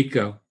 Puerto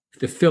Rico,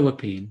 the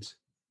Philippines,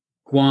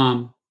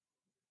 Guam,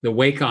 the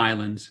Wake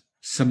Islands,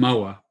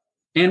 Samoa.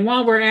 And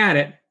while we're at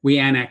it, we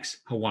annex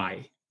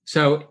Hawaii.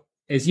 So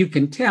as you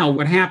can tell,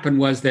 what happened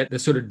was that the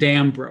sort of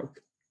dam broke,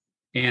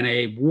 and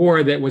a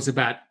war that was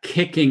about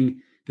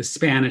kicking the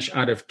Spanish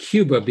out of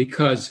Cuba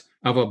because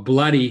of a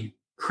bloody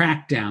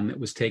crackdown that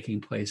was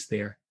taking place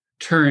there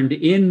turned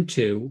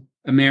into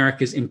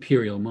America's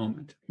imperial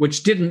moment,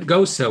 which didn't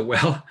go so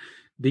well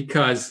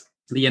because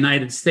the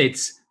United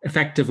States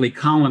effectively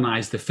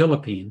colonized the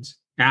Philippines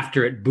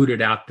after it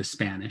booted out the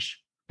Spanish.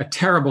 A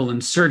terrible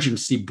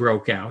insurgency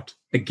broke out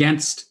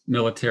against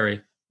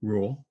military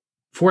rule.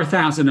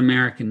 4,000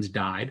 Americans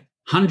died.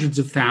 Hundreds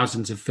of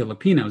thousands of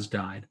Filipinos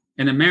died.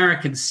 And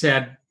Americans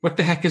said, what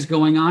the heck is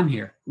going on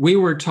here? We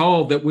were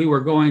told that we were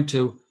going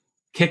to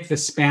kick the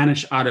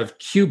Spanish out of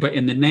Cuba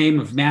in the name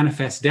of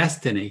manifest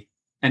destiny.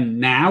 And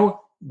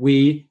now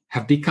we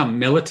have become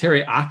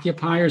military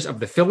occupiers of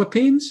the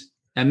Philippines.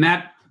 And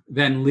that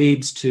then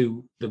leads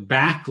to the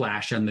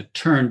backlash and the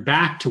turn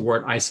back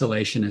toward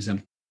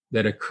isolationism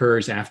that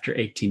occurs after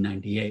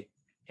 1898.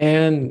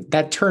 And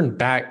that turn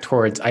back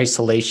towards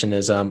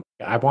isolationism,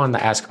 I wanted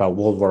to ask about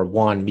World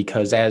War I,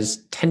 because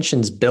as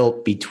tensions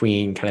built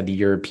between kind of the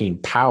European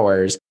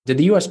powers, did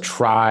the US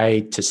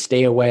try to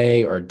stay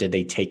away, or did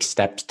they take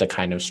steps to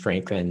kind of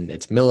strengthen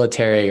its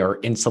military or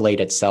insulate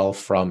itself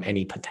from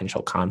any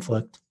potential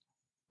conflict?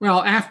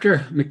 Well,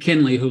 after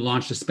McKinley, who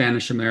launched the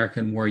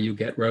Spanish-American War, you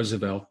get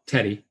Roosevelt,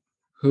 Teddy,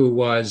 who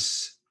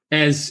was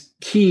as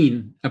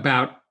keen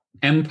about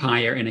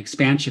empire and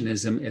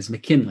expansionism as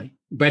McKinley.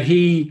 But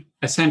he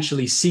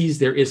essentially sees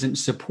there isn't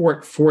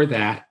support for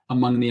that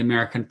among the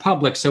American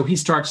public. So he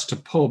starts to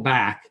pull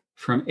back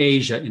from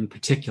Asia in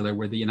particular,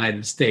 where the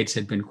United States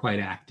had been quite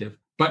active,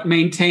 but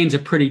maintains a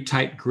pretty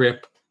tight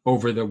grip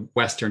over the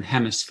Western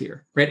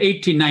Hemisphere. Right?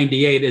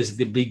 1898 is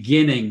the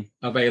beginning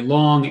of a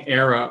long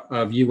era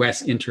of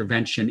U.S.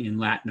 intervention in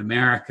Latin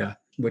America,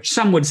 which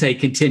some would say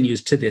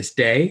continues to this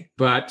day,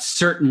 but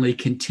certainly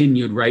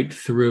continued right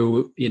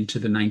through into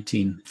the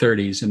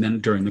 1930s and then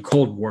during the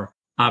Cold War.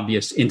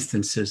 Obvious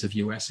instances of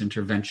U.S.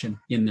 intervention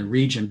in the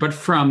region. But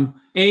from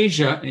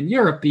Asia and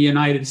Europe, the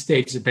United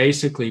States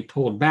basically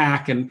pulled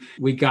back, and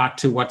we got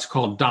to what's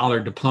called dollar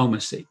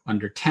diplomacy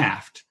under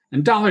Taft.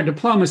 And dollar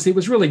diplomacy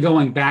was really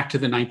going back to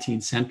the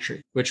 19th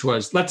century, which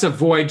was let's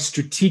avoid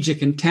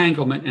strategic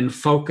entanglement and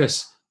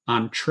focus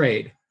on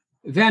trade.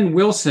 Then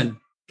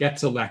Wilson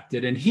gets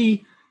elected, and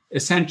he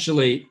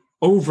essentially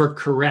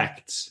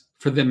overcorrects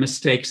for the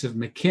mistakes of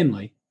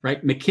McKinley,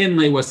 right?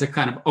 McKinley was a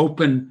kind of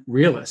open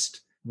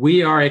realist.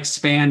 We are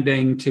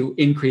expanding to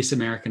increase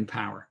American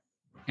power.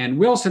 And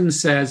Wilson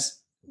says,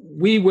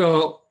 we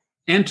will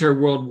enter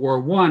World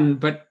War I,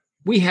 but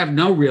we have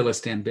no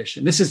realist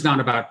ambition. This is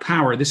not about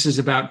power. This is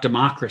about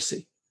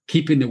democracy,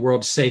 keeping the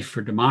world safe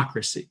for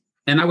democracy.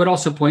 And I would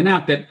also point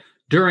out that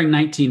during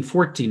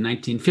 1914,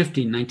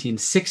 1915,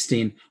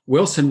 1916,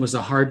 Wilson was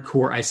a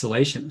hardcore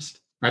isolationist,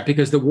 right?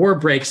 Because the war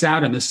breaks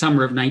out in the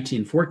summer of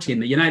 1914.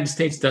 The United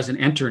States doesn't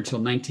enter until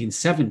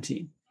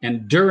 1917.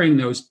 And during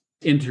those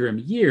interim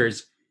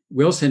years,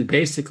 Wilson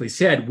basically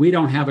said, we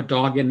don't have a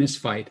dog in this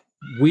fight.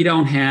 We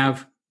don't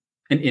have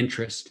an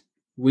interest.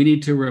 We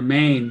need to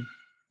remain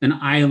an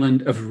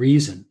island of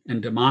reason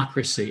and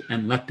democracy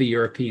and let the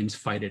Europeans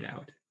fight it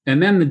out.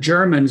 And then the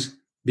Germans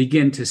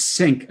begin to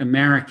sink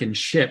American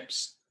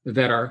ships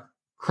that are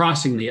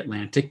crossing the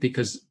Atlantic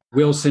because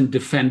Wilson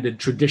defended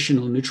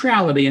traditional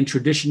neutrality. And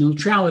traditional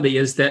neutrality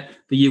is that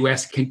the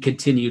U.S. can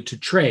continue to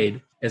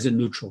trade as a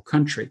neutral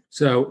country.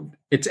 So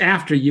it's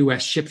after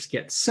U.S. ships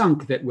get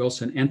sunk that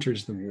Wilson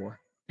enters the war.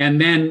 And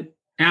then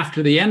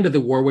after the end of the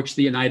war, which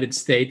the United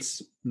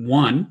States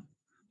won,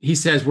 he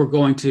says, we're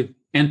going to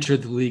enter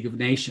the League of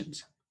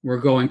Nations. We're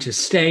going to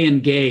stay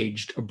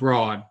engaged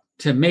abroad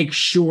to make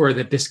sure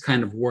that this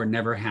kind of war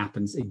never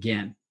happens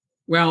again.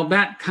 Well,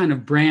 that kind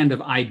of brand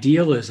of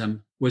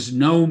idealism was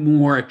no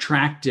more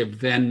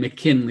attractive than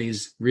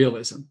McKinley's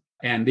realism.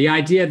 And the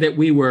idea that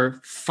we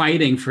were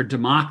fighting for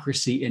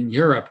democracy in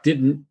Europe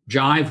didn't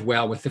jive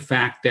well with the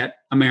fact that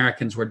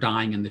Americans were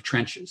dying in the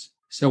trenches.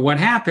 So what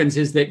happens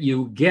is that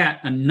you get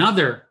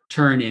another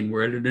turn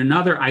inward and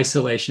another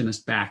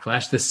isolationist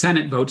backlash. The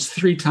Senate votes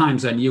 3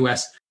 times on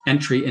U.S.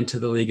 entry into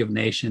the League of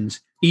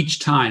Nations. Each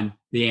time,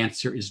 the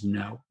answer is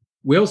no.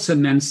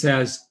 Wilson then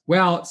says,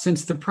 well,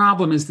 since the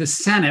problem is the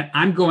Senate,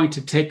 I'm going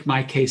to take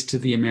my case to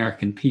the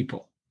American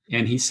people.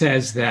 And he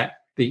says that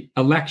the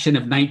election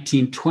of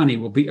 1920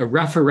 will be a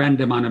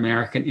referendum on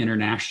American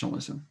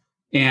internationalism.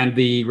 And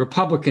the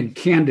Republican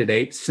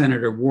candidate,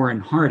 Senator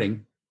Warren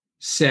Harding,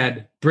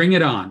 said, bring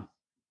it on.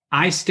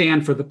 I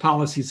stand for the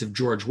policies of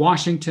George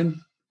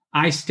Washington.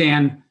 I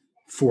stand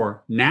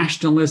for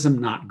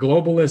nationalism, not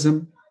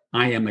globalism.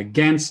 I am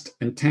against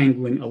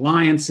entangling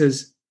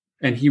alliances.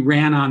 And he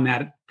ran on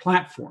that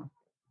platform.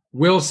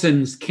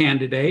 Wilson's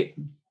candidate,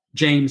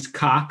 James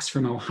Cox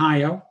from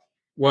Ohio,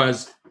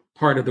 was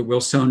part of the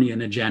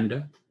Wilsonian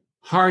agenda.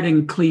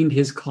 Harding cleaned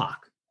his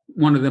clock,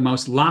 one of the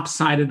most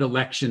lopsided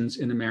elections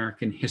in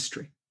American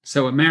history.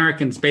 So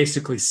Americans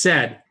basically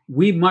said,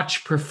 we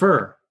much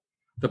prefer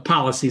the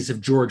policies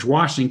of George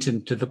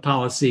Washington to the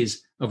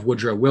policies of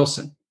Woodrow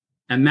Wilson.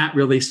 And that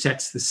really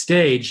sets the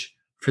stage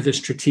for the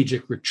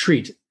strategic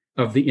retreat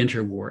of the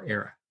interwar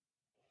era.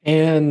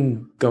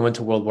 And go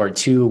into World War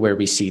II, where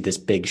we see this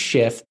big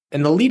shift.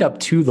 In the lead up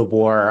to the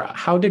war,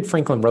 how did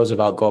Franklin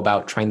Roosevelt go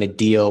about trying to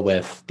deal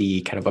with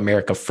the kind of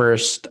America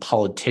First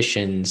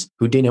politicians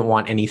who didn't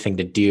want anything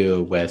to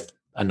do with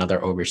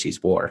another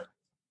overseas war?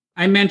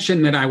 I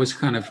mentioned that I was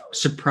kind of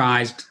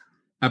surprised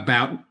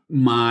about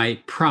my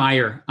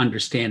prior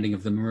understanding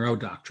of the Monroe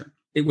Doctrine.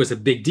 It was a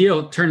big deal.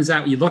 It turns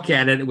out you look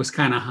at it, it was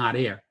kind of hot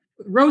air.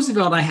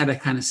 Roosevelt, I had a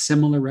kind of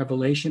similar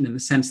revelation in the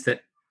sense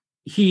that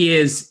he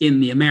is, in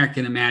the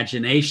American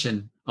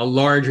imagination, a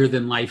larger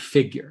than life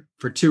figure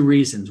for 2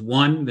 reasons.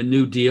 1, the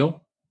New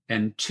Deal,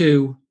 and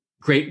 2,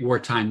 great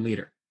wartime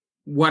leader.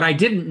 What I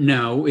didn't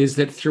know is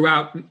that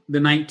throughout the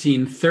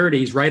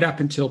 1930s, right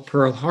up until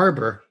Pearl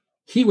Harbor,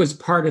 he was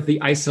part of the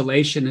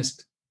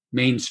isolationist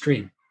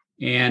mainstream.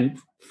 And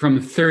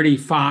from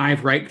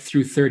 35 right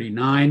through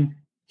 39,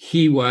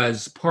 he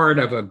was part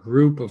of a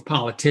group of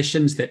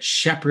politicians that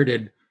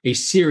shepherded a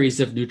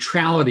series of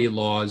neutrality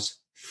laws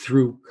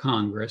through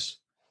Congress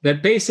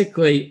that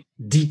basically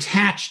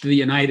detached the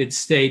United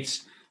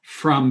States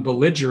from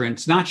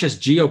belligerents, not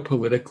just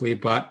geopolitically,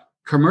 but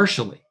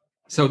commercially.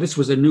 So this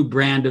was a new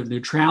brand of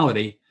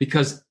neutrality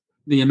because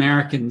the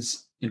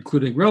Americans,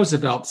 including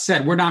Roosevelt,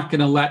 said, we're not going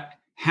to let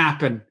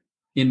happen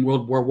in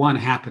World War I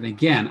happen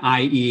again,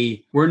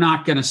 i.e., we're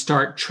not going to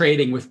start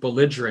trading with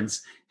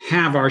belligerents,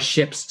 have our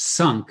ships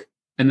sunk,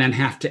 and then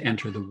have to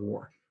enter the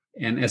war.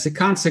 And as a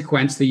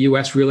consequence, the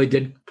U.S. really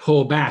did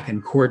pull back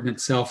and cordon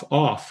itself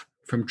off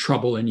from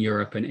trouble in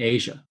Europe and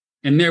Asia.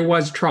 And there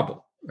was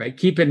trouble, right?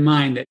 Keep in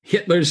mind that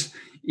Hitler's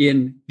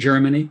in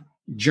Germany.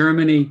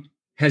 Germany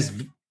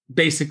has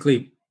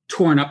basically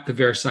torn up the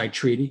Versailles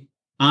Treaty.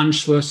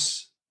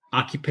 Anschluss,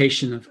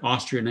 occupation of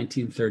Austria in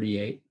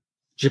 1938.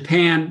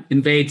 Japan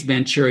invades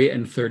Manchuria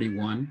in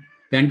 31,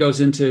 then goes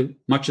into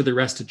much of the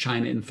rest of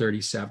China in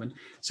 37.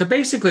 So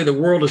basically the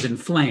world is in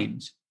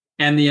flames,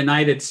 and the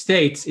United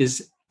States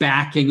is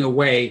backing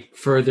away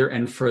further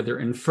and further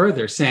and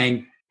further,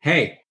 saying,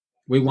 hey,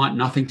 we want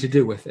nothing to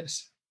do with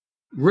this.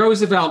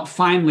 Roosevelt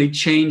finally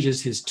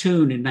changes his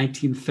tune in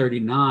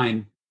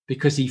 1939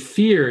 because he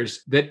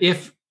fears that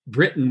if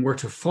Britain were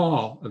to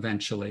fall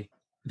eventually,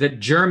 that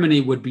Germany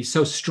would be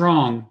so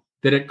strong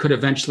that it could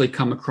eventually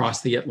come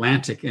across the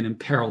Atlantic and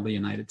imperil the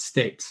United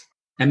States.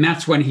 And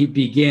that's when he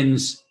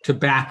begins to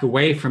back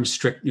away from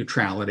strict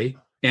neutrality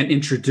and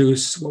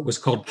introduce what was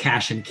called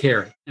cash and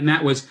carry. And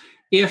that was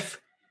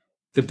if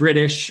the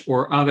British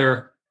or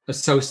other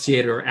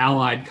associated or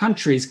allied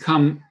countries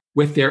come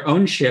with their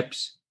own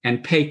ships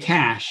and pay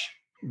cash,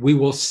 we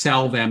will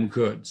sell them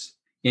goods,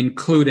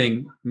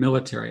 including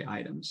military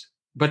items.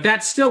 But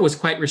that still was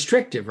quite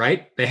restrictive,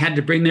 right? They had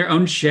to bring their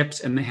own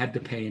ships and they had to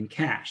pay in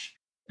cash.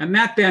 And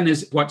that then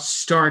is what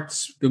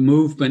starts the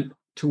movement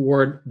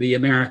toward the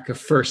America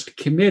First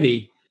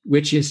Committee,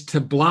 which is to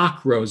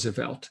block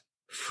Roosevelt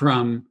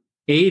from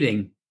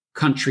aiding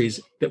countries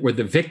that were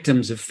the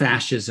victims of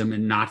fascism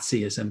and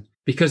Nazism,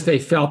 because they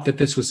felt that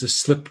this was a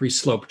slippery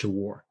slope to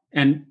war.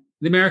 And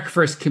the America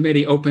First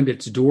Committee opened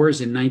its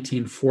doors in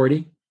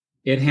 1940.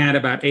 It had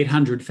about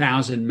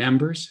 800,000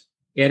 members.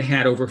 It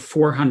had over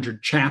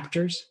 400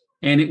 chapters,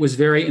 and it was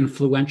very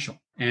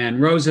influential.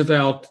 And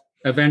Roosevelt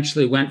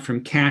eventually went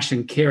from cash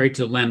and carry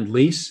to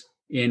lend-lease,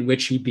 in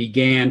which he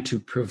began to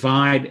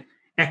provide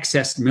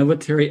excess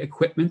military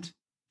equipment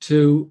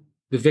to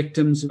the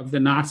victims of the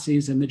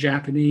Nazis and the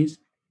Japanese.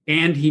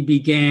 And he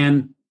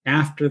began,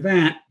 after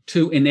that,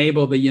 to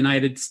enable the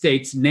United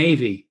States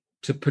Navy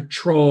to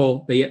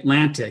patrol the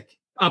Atlantic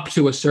up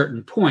to a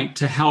certain point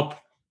to help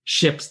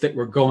ships that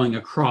were going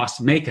across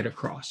make it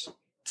across,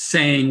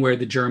 saying where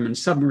the German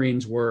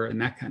submarines were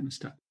and that kind of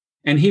stuff.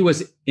 And he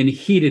was in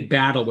heated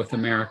battle with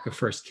America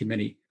First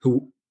Committee,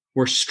 who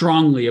were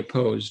strongly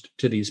opposed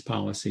to these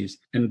policies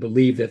and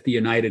believed that the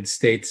United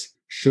States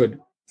should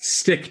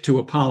stick to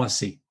a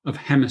policy of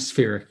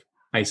hemispheric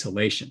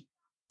isolation.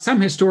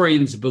 Some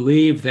historians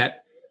believe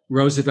that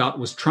Roosevelt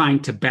was trying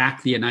to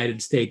back the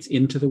United States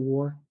into the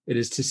war. It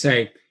is to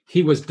say,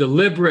 he was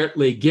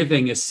deliberately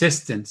giving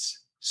assistance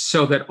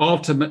so that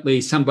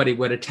ultimately somebody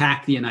would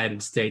attack the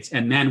United States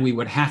and then we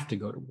would have to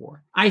go to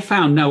war. I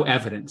found no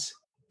evidence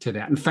to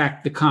that. In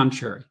fact, the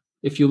contrary.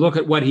 If you look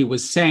at what he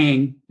was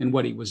saying and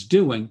what he was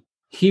doing,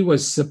 he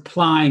was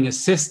supplying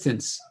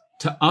assistance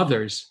to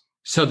others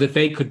so that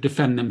they could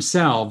defend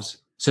themselves,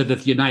 so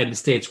that the United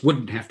States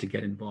wouldn't have to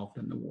get involved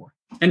in the war.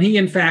 And he,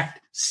 in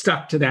fact,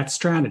 stuck to that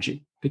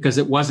strategy, because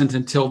it wasn't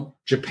until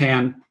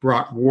Japan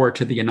brought war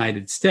to the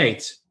United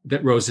States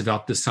that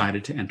Roosevelt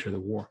decided to enter the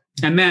war.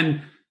 And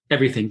then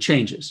everything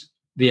changes.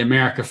 The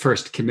America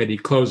First Committee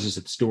closes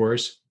its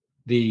doors.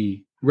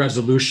 The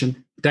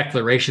resolution,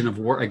 declaration of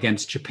war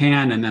against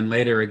Japan, and then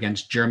later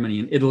against Germany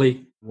and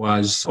Italy,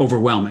 was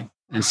overwhelming.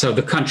 And so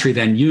the country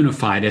then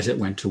unified as it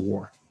went to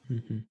war.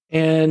 Mm-hmm.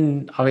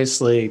 And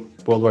obviously,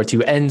 World War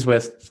II ends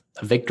with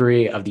a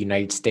victory of the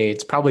United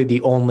States, probably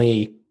the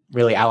only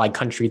really allied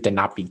country to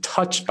not be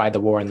touched by the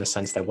war in the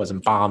sense that it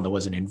wasn't bombed, it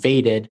wasn't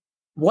invaded.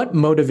 What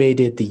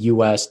motivated the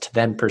U.S. to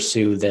then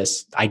pursue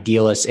this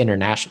idealist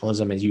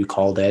internationalism, as you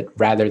called it,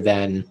 rather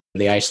than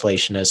the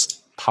isolationist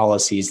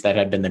policies that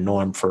had been the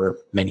norm for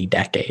many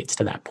decades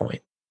to that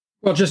point?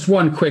 Well, just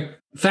one quick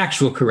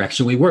factual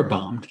correction. We were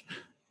bombed,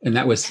 and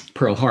that was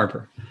Pearl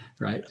Harbor,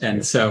 right?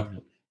 And so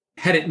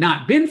had it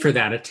not been for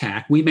that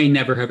attack, we may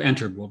never have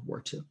entered World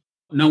War II.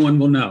 No one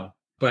will know.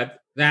 But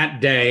that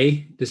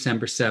day,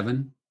 December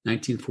 7,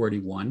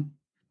 1941,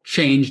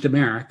 changed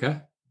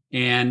America,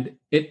 and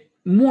it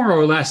more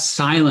or less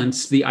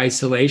silenced the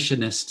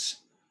isolationists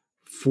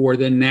for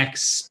the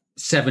next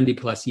 70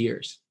 plus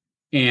years.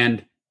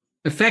 And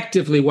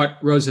effectively, what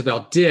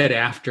Roosevelt did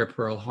after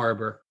Pearl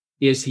Harbor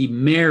is he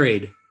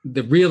married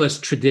the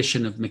realist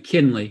tradition of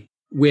McKinley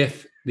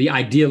with the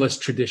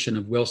idealist tradition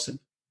of Wilson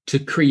to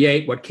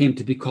create what came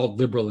to be called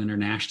liberal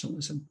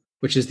internationalism.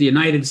 which is the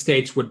United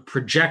States would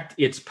project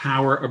its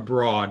power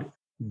abroad,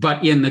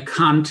 but in the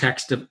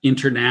context of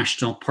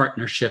international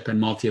partnership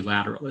and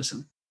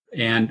multilateralism.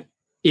 And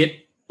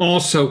it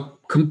also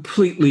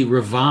completely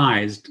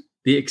revised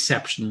the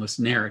exceptionalist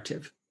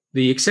narrative.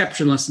 The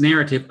exceptionalist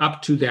narrative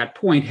up to that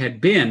point had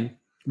been,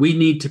 we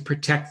need to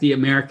protect the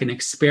American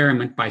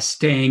experiment by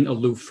staying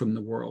aloof from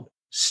the world.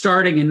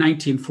 Starting in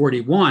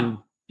 1941,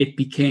 it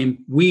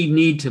became, we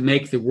need to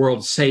make the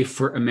world safe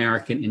for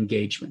American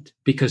engagement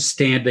because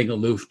standing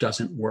aloof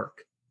doesn't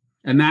work.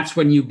 And that's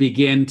when you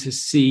begin to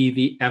see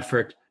the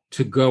effort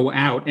to go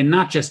out and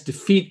not just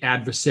defeat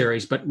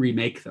adversaries, but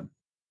remake them.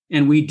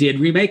 And we did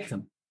remake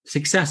them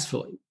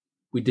successfully.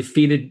 We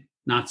defeated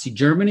Nazi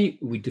Germany,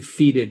 we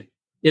defeated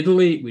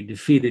Italy, we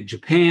defeated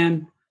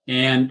Japan,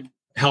 and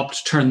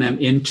helped turn them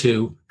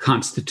into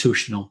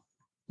constitutional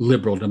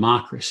liberal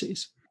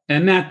democracies.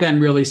 And that then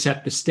really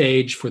set the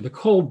stage for the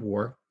Cold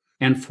War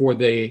and for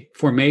the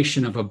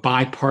formation of a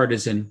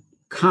bipartisan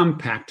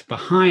compact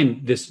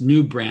behind this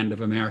new brand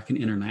of American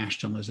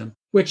internationalism,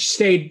 which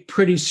stayed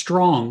pretty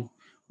strong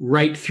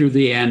right through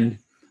the end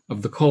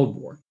of the Cold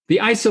War. The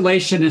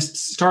isolationists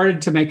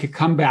started to make a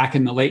comeback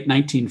in the late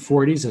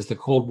 1940s as the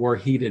Cold War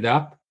heated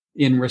up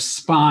in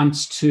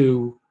response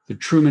to the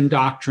Truman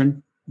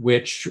Doctrine,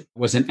 which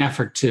was an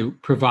effort to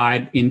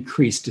provide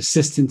increased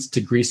assistance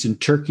to Greece and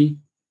Turkey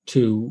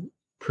to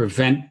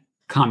prevent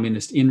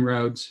communist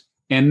inroads.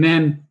 And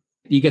then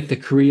you get the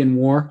Korean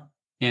War,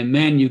 and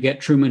then you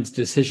get Truman's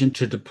decision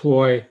to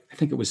deploy, I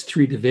think it was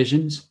 3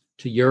 divisions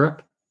to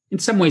Europe, in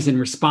some ways in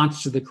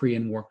response to the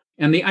Korean War.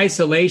 And the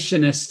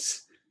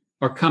isolationists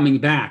are coming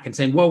back and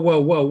saying, whoa,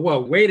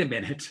 wait a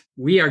minute.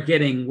 We are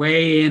getting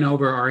way in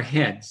over our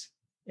heads.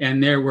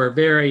 And there were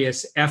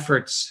various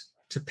efforts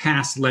to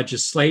pass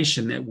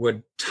legislation that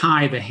would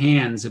tie the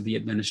hands of the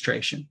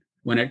administration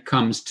when it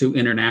comes to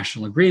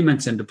international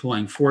agreements and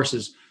deploying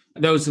forces.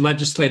 Those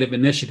legislative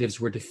initiatives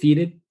were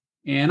defeated.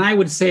 And I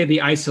would say the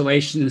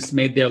isolationists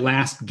made their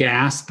last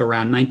gasp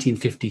around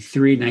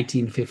 1953,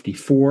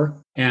 1954,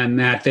 and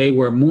that they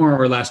were more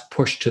or less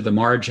pushed to the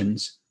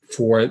margins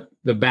for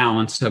the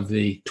balance of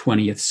the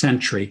 20th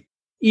century,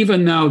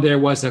 even though there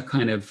was a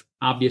kind of,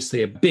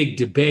 obviously, a big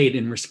debate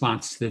in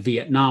response to the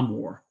Vietnam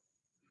War.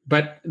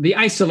 But the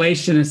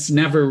isolationists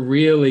never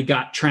really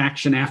got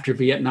traction after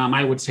Vietnam.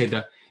 I would say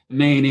the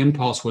main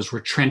impulse was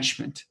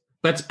retrenchment.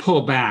 Let's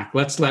pull back.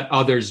 Let's let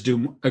others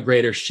do a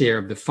greater share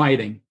of the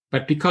fighting.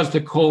 But because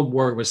the Cold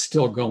War was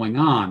still going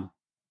on,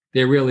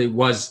 there really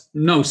was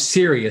no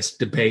serious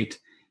debate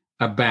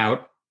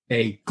about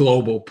a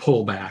global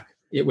pullback.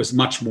 It was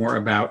much more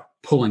about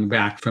pulling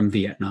back from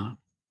Vietnam.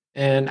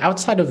 And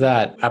outside of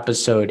that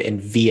episode in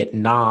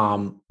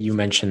Vietnam, you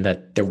mentioned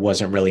that there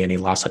wasn't really any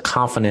loss of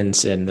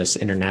confidence in this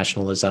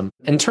internationalism.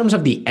 In terms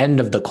of the end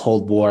of the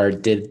Cold War,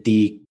 did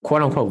the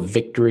quote unquote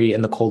victory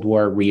in the Cold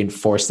War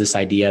reinforce this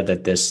idea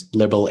that this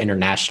liberal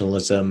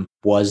internationalism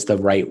was the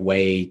right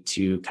way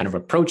to kind of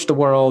approach the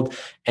world?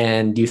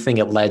 And do you think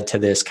it led to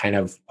this kind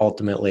of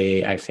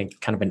ultimately, I think,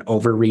 kind of an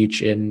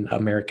overreach in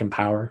American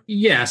power?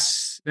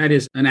 Yes, that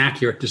is an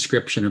accurate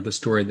description of the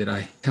story that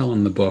I tell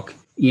in the book,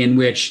 in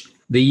which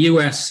the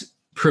U.S.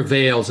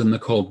 prevails in the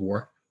Cold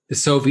War. The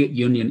Soviet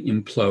Union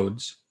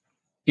implodes.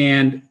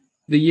 And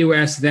the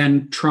U.S.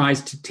 then tries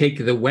to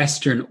take the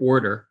Western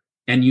order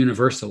and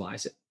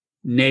universalize it.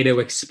 NATO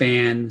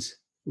expands.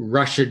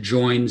 Russia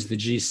joins the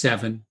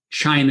G7.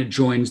 China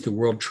joins the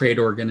World Trade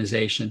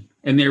Organization.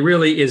 And there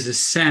really is a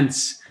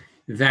sense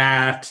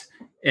that,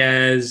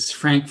 as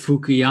Frank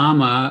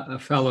Fukuyama, a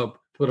fellow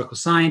political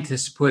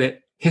scientist, put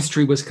it,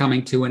 history was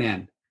coming to an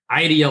end.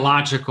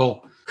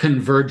 Ideological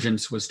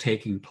convergence was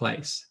taking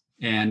place.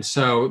 And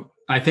so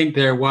I think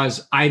there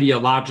was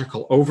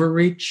ideological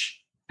overreach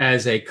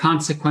as a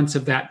consequence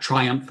of that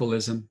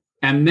triumphalism.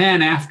 And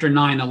then after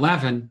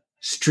 9/11,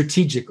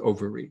 strategic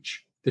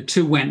overreach. The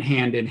two went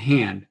hand in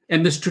hand.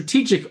 And the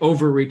strategic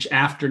overreach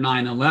after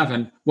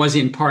 9/11 was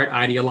in part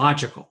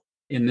ideological,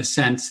 in the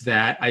sense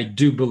that I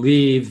do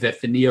believe that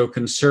the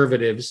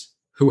neoconservatives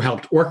who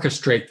helped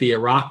orchestrate the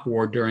Iraq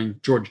War during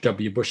George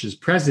W. Bush's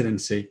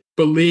presidency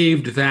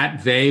believed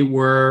that they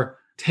were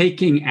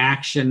taking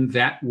action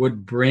that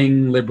would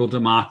bring liberal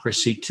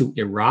democracy to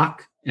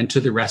Iraq and to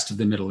the rest of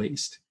the Middle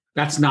East.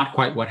 That's not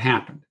quite what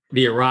happened.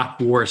 The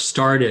Iraq War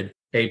started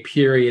a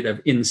period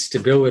of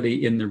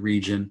instability in the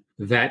region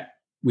that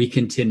we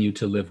continue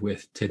to live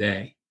with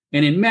today.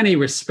 And in many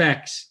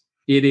respects,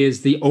 it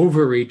is the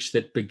overreach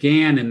that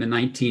began in the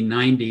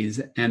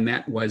 1990s and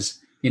that was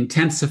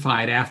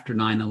intensified after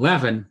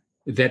 9/11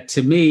 that,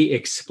 to me,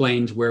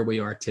 explains where we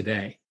are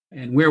today.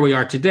 And where we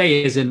are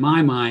today is, in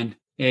my mind,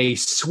 a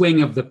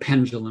swing of the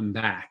pendulum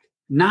back,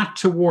 not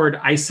toward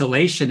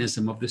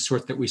isolationism of the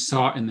sort that we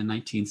saw in the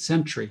 19th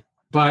century,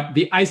 but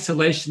the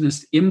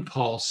isolationist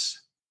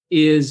impulse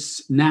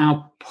is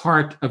now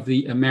part of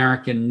the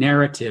American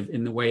narrative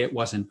in the way it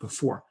wasn't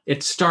before.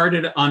 It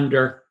started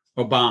under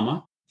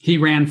Obama. He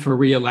ran for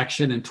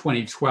re-election in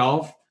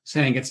 2012,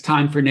 saying it's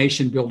time for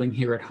nation building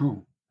here at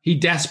home. He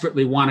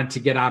desperately wanted to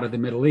get out of the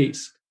Middle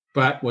East.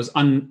 but was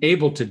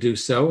unable to do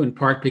so, in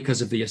part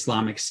because of the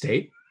Islamic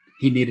State.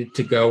 He needed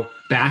to go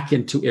back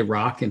into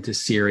Iraq, into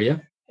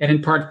Syria, and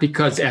in part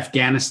because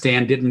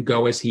Afghanistan didn't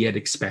go as he had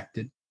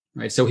expected,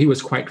 right? So he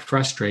was quite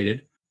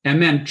frustrated.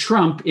 And then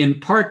Trump, in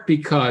part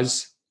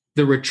because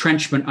the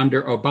retrenchment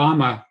under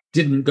Obama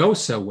didn't go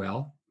so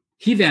well,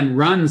 he then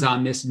runs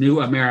on this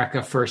new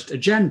America First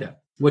agenda,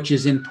 which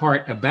is in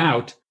part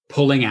about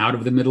pulling out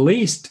of the Middle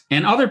East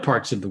and other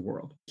parts of the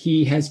world.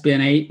 He has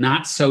been a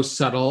not so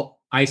subtle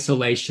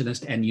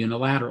isolationist and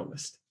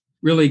unilateralist,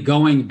 really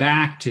going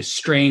back to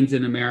strains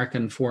in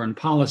American foreign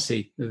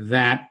policy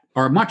that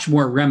are much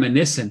more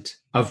reminiscent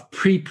of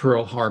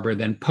pre-Pearl Harbor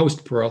than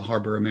post-Pearl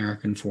Harbor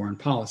American foreign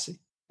policy.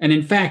 And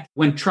in fact,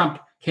 when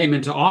Trump came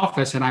into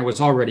office, and I was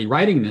already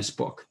writing this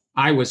book,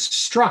 I was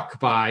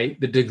struck by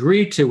the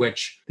degree to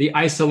which the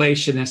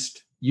isolationist,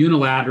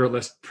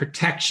 unilateralist,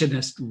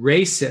 protectionist,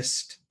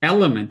 racist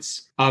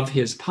elements of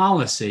his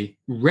policy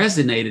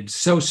resonated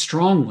so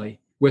strongly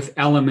with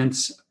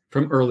elements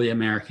from early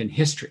American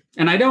history.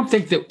 And I don't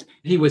think that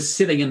he was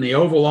sitting in the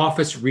Oval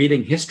Office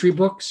reading history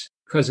books,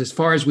 because as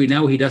far as we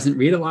know, he doesn't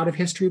read a lot of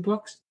history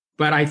books.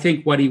 But I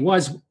think what he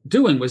was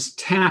doing was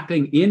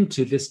tapping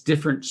into this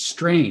different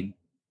strain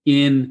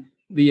in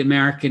the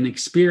American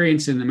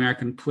experience, in the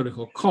American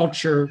political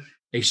culture,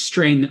 a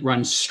strain that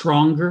runs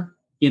stronger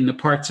in the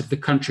parts of the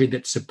country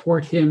that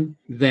support him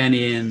than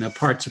in the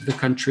parts of the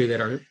country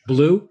that are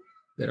blue,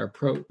 that are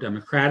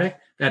pro-democratic.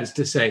 That is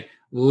to say,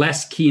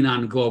 less keen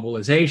on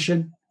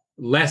globalization,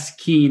 less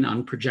keen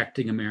on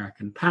projecting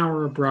American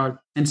power abroad.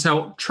 And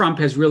so Trump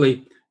has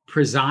really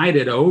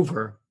presided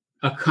over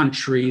a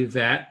country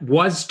that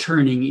was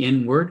turning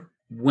inward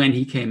when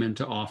he came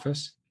into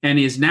office and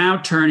is now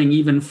turning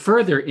even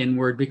further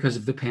inward because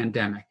of the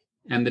pandemic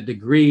and the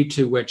degree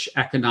to which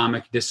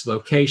economic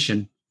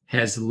dislocation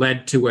has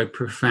led to a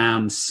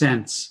profound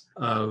sense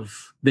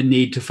of the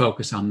need to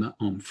focus on the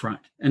home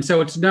front. And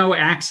so it's no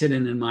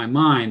accident in my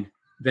mind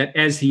that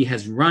as he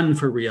has run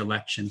for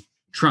re-election,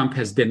 Trump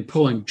has been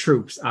pulling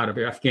troops out of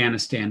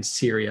Afghanistan,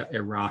 Syria,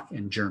 Iraq,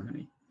 and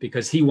Germany,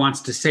 because he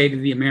wants to say to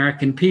the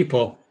American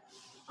people,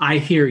 I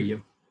hear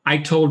you. I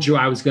told you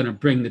I was going to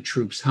bring the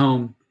troops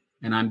home,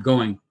 and I'm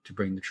going to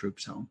bring the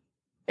troops home.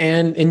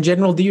 And in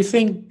general, do you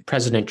think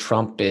President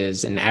Trump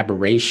is an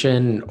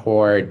aberration,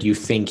 or do you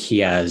think he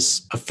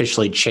has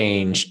officially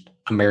changed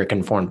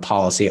American foreign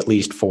policy, at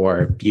least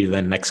for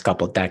the next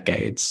couple of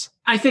decades?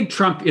 I think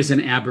Trump is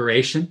an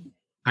aberration.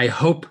 I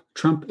hope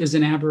Trump is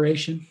an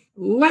aberration,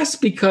 less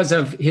because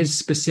of his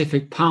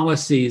specific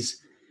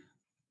policies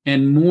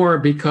and more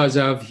because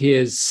of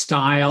his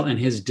style and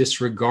his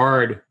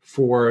disregard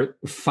for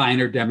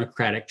finer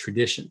democratic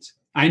traditions.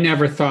 I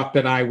never thought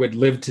that I would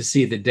live to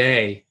see the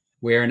day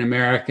where an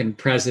American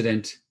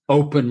president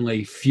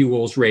openly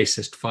fuels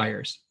racist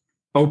fires,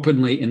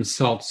 openly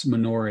insults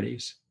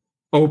minorities,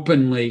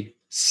 openly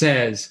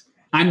says,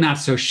 I'm not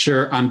so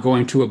sure I'm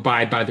going to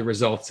abide by the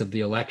results of the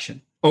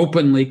election,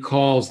 openly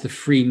calls the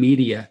free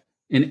media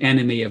an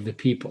enemy of the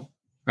people,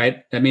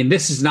 right? I mean,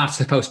 this is not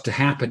supposed to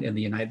happen in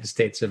the United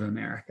States of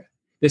America.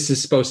 This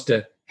is supposed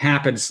to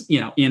happen,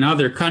 in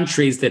other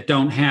countries that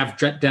don't have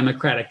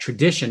democratic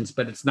traditions,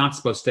 but it's not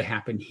supposed to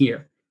happen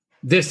here.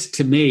 This,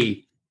 to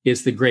me,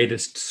 is the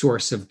greatest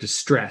source of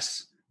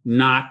distress,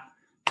 not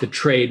the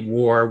trade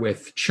war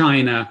with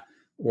China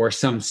or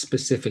some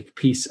specific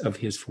piece of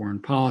his foreign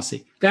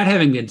policy. That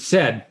having been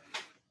said,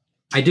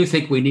 I do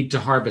think we need to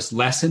harvest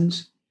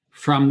lessons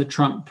from the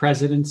Trump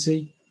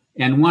presidency.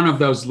 And one of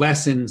those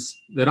lessons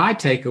that I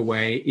take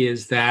away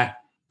is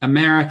that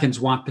Americans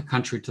want the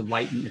country to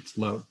lighten its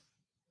load.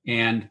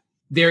 And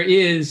there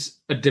is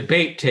a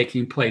debate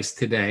taking place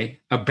today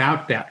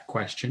about that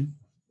question.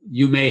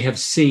 You may have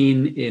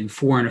seen in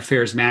Foreign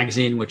Affairs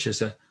magazine, which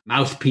is a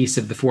mouthpiece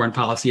of the foreign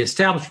policy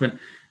establishment,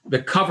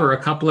 the cover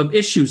a couple of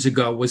issues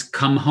ago was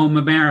 "Come Home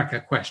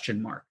America?" ?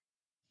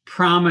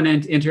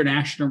 Prominent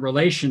international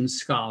relations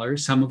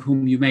scholars, some of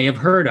whom you may have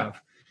heard of,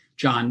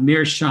 John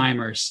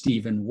Mearsheimer,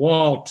 Stephen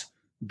Walt,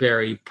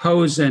 Barry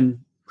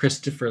Posen,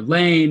 Christopher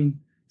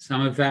Lane,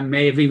 some of them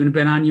may have even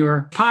been on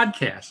your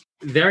podcast.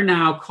 They're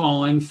now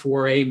calling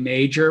for a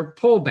major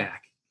pullback.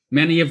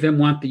 Many of them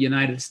want the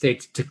United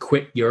States to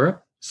quit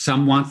Europe.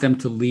 Some want them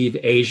to leave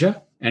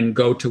Asia and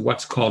go to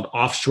what's called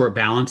offshore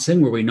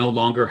balancing, where we no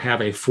longer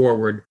have a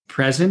forward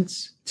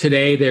presence.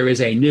 Today, there is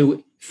a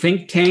new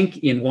think tank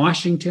in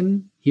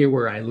Washington, here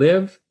where I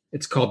live.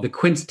 It's called the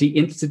Quincy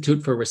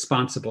Institute for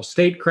Responsible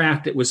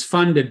Statecraft. It was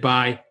funded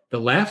by the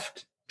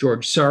left,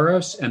 George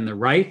Soros, and the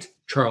right,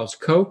 Charles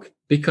Koch,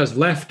 because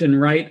left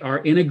and right are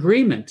in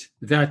agreement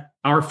that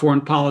our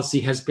foreign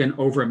policy has been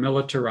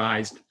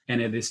over-militarized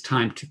and it is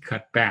time to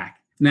cut back.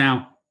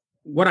 Now,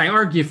 what I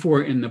argue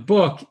for in the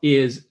book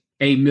is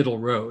a middle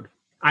road.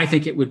 I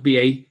think it would be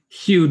a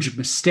huge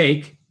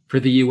mistake for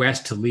the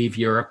U.S. to leave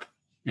Europe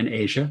and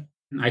Asia.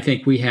 I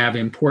think we have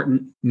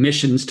important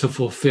missions to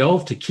fulfill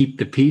to keep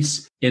the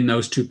peace in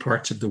those two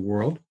parts of the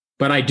world.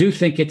 But I do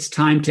think it's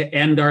time to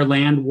end our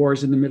land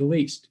wars in the Middle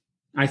East.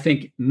 I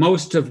think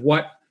most of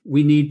what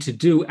we need to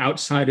do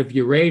outside of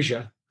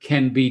Eurasia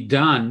can be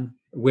done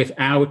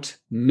without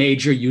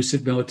major use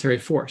of military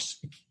force.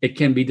 It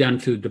can be done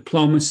through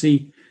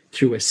diplomacy,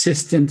 through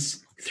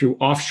assistance, through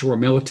offshore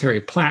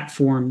military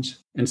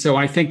platforms. And so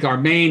I think our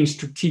main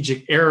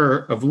strategic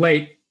error of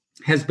late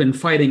has been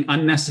fighting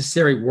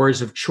unnecessary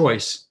wars of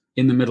choice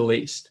in the Middle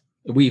East.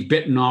 We've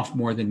bitten off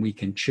more than we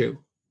can chew.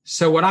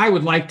 So what I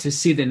would like to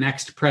see the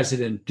next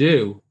president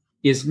do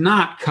is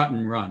not cut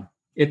and run.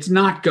 It's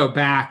not go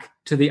back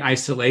to the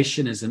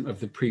isolationism of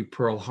the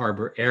pre-Pearl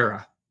Harbor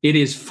era. It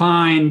is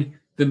find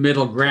the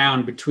middle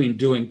ground between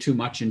doing too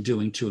much and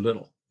doing too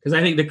little. Because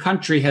I think the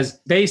country has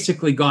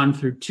basically gone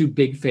through two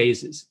big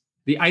phases.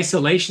 The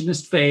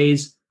isolationist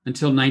phase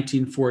until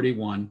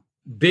 1941,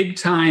 big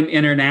time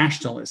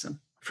internationalism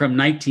from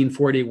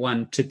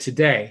 1941 to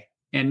today.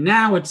 And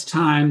now it's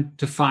time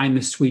to find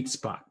the sweet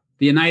spot.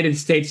 The United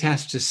States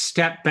has to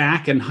step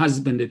back and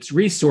husband its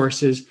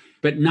resources,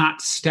 but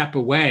not step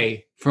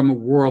away from a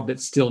world that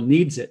still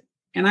needs it.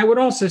 And I would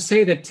also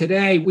say that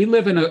today we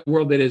live in a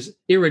world that is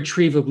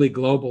irretrievably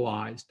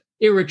globalized,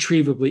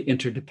 irretrievably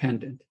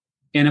interdependent.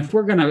 And if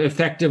we're going to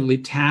effectively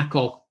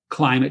tackle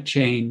climate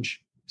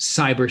change,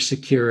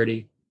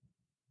 cybersecurity,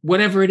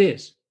 whatever it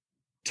is,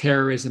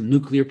 terrorism,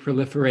 nuclear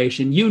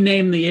proliferation, you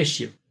name the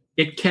issue,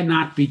 it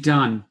cannot be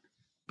done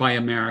by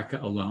America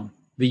alone.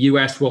 The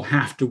US will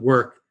have to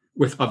work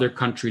with other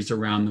countries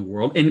around the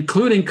world,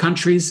 including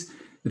countries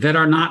that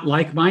are not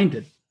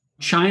like-minded.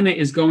 China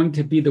is going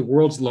to be the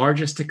world's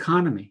largest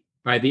economy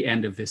by the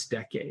end of this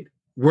decade.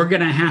 We're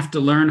going to have to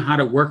learn how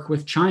to work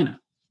with China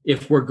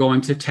if we're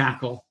going to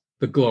tackle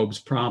the globe's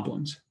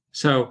problems.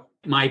 So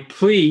my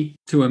plea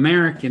to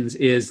Americans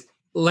is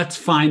let's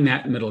find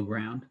that middle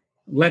ground.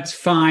 Let's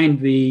find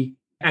the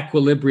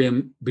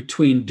equilibrium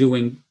between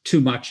doing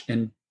too much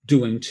and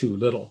doing too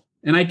little.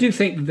 And I do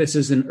think that this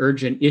is an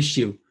urgent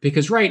issue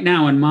because right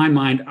now, in my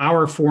mind,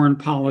 our foreign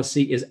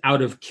policy is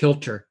out of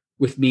kilter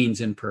with means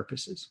and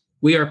purposes.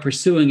 We are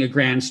pursuing a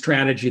grand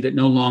strategy that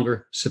no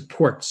longer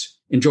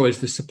enjoys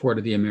the support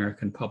of the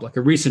American public.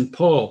 A recent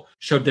poll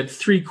showed that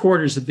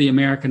 3/4 of the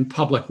American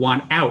public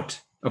want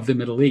out of the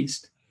Middle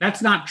East.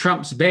 That's not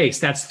Trump's base.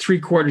 That's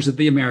 3/4 of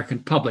the American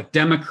public,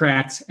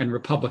 Democrats and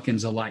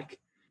Republicans alike.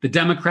 The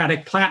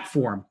Democratic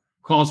platform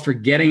calls for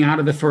getting out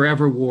of the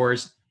forever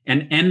wars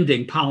and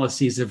ending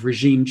policies of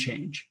regime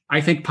change.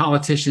 I think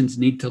politicians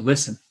need to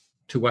listen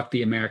to what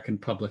the American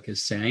public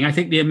is saying. I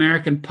think the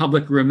American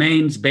public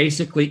remains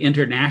basically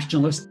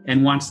internationalist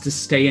and wants to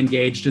stay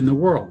engaged in the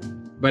world.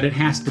 But it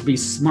has to be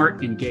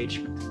smart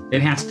engagement.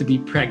 It has to be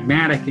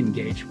pragmatic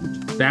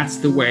engagement. That's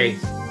the way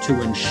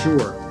to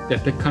ensure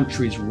that the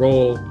country's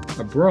role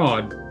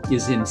abroad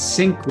is in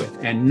sync with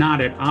and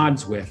not at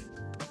odds with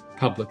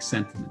public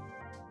sentiment.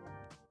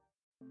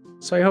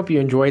 So I hope you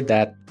enjoyed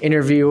that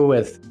interview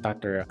with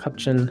Dr.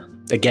 Kupchan.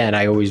 Again,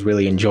 I always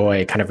really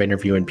enjoy kind of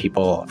interviewing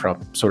people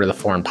from sort of the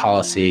foreign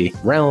policy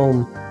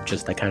realm,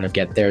 just to kind of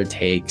get their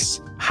takes,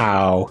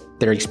 how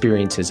their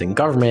experiences in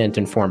government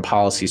and foreign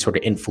policy sort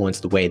of influence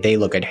the way they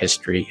look at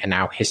history, and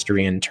how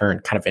history in turn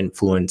kind of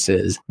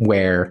influences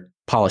where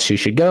policy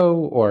should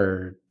go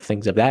or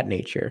things of that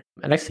nature.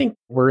 And I think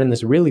we're in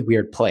this really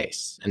weird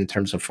place in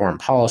terms of foreign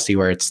policy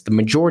where it's the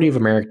majority of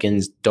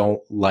Americans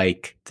don't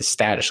like the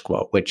status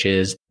quo, which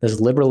is this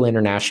liberal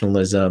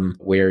internationalism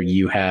where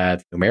you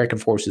have American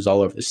forces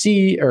all over the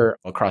sea or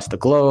across the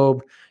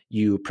globe.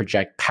 You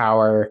project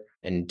power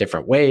in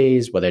different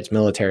ways, whether it's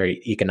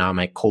military,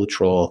 economic,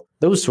 cultural,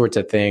 those sorts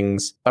of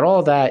things. But all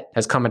of that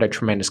has come at a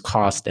tremendous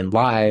cost in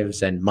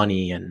lives and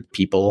money, and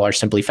people are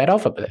simply fed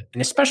up with it.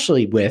 And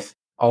especially with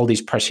all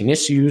these pressing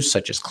issues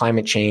such as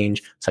climate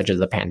change, such as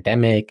the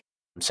pandemic,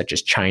 such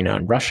as China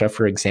and Russia,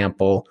 for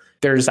example,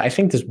 there's, I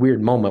think, this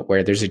weird moment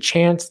where there's a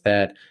chance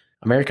that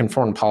American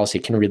foreign policy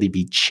can really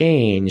be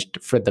changed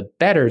for the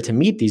better to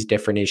meet these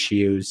different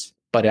issues.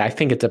 But I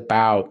think it's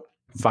about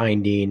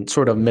finding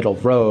sort of middle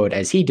road,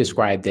 as he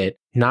described it,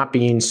 not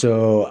being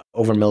so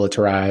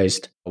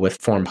over-militarized with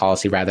foreign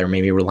policy, rather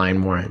maybe relying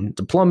more on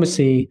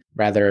diplomacy,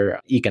 rather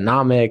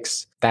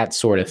economics, that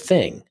sort of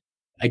thing.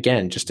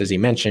 Again, just as he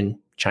mentioned,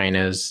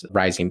 China's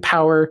rising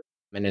power.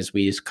 And as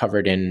we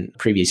covered in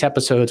previous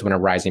episodes, when a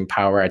rising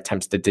power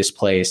attempts to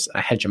displace a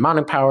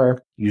hegemonic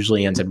power,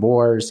 usually ends in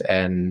wars,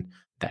 and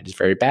that is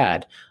very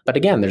bad. But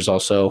again, there's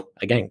also,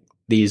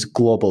 these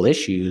global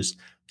issues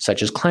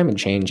such as climate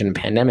change and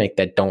pandemic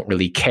that don't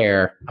really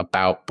care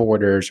about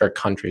borders or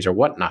countries or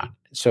whatnot.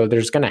 So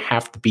there's going to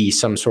have to be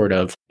some sort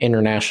of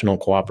international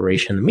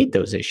cooperation to meet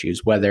those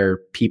issues, whether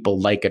people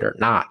like it or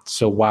not.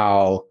 So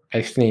while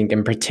I think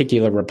in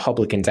particular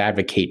Republicans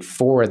advocate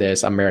for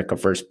this America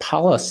First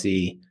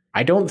policy,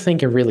 I don't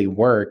think it really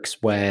works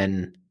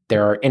when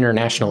there are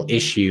international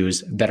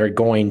issues that are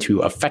going to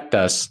affect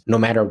us no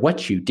matter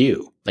what you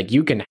do. Like,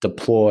 you can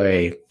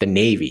deploy the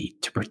Navy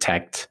to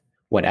protect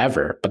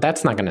whatever, but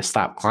that's not going to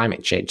stop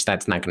climate change.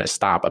 That's not going to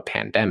stop a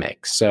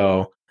pandemic.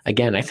 So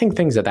again, I think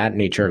things of that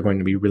nature are going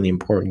to be really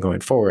important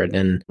going forward.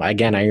 And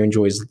again, I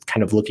enjoy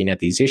kind of looking at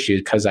these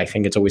issues because I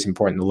think it's always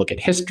important to look at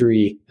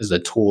history as a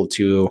tool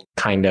to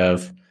kind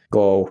of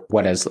go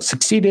what has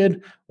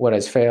succeeded, what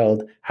has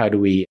failed, how do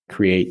we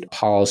create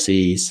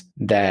policies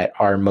that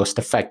are most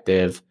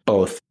effective,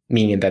 both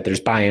meaning that there's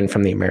buy-in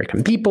from the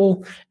American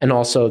people and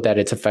also that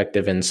it's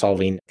effective in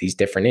solving these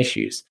different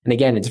issues. And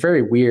again, it's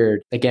very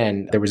weird.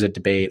 Again, there was a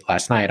debate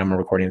last night. I'm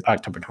recording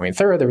October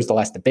 23rd. There was the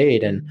last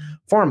debate, and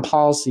foreign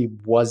policy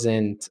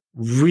wasn't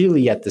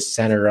really at the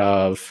center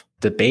of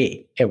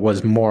debate. It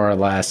was more or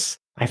less,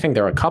 I think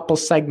there were a couple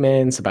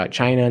segments about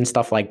China and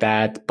stuff like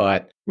that,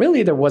 but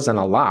really there wasn't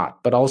a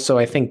lot. But also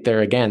I think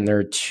there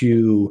are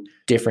two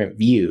different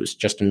views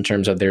just in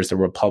terms of there's the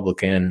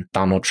Republican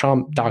Donald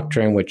Trump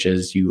doctrine, which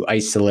is you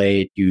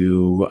isolate,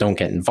 you don't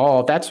get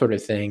involved, that sort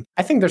of thing.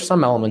 I think there's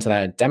some elements of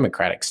that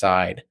Democratic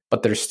side,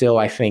 but there's still,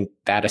 I think,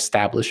 that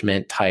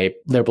establishment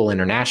type liberal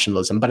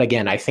internationalism. But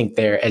again, I think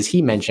there, as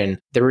he mentioned,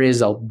 there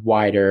is a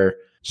wider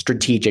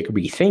strategic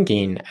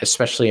rethinking,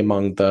 especially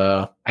among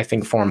the, I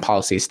think, foreign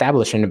policy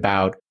establishment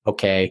about,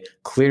 okay,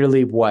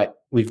 clearly what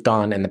we've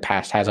done in the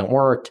past hasn't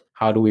worked.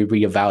 How do we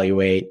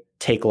reevaluate,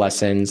 take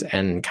lessons,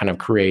 and kind of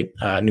create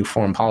new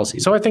foreign policy?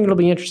 So I think it'll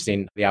be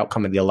interesting, the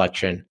outcome of the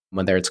election,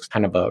 whether it's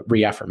kind of a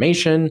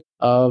reaffirmation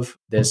of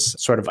this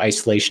sort of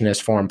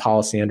isolationist foreign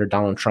policy under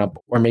Donald Trump,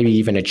 or maybe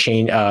even a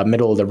change,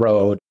 middle of the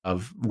road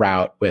of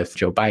route with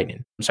Joe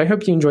Biden. So I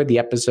hope you enjoyed the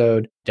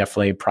episode.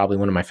 Definitely probably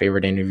one of my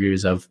favorite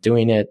interviews of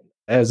doing it.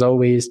 As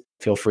always,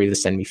 feel free to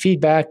send me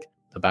feedback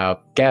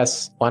about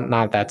guests,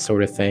 whatnot, that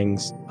sort of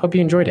things. Hope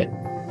you enjoyed it.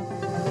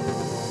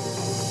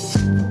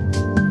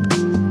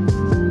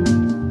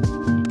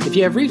 If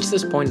you have reached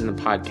this point in the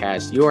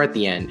podcast, you are at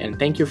the end, and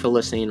thank you for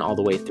listening all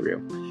the way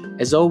through.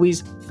 As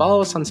always,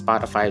 follow us on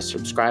Spotify,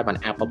 subscribe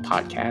on Apple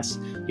Podcasts.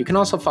 You can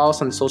also follow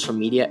us on social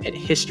media at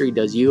History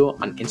Does You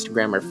on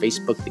Instagram or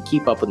Facebook to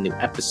keep up with new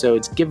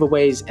episodes,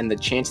 giveaways, and the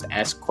chance to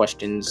ask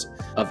questions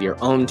of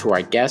your own to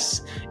our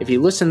guests. If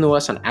you listen to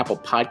us on Apple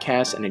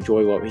Podcasts and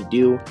enjoy what we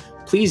do,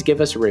 please give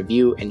us a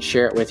review and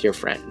share it with your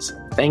friends.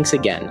 Thanks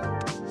again.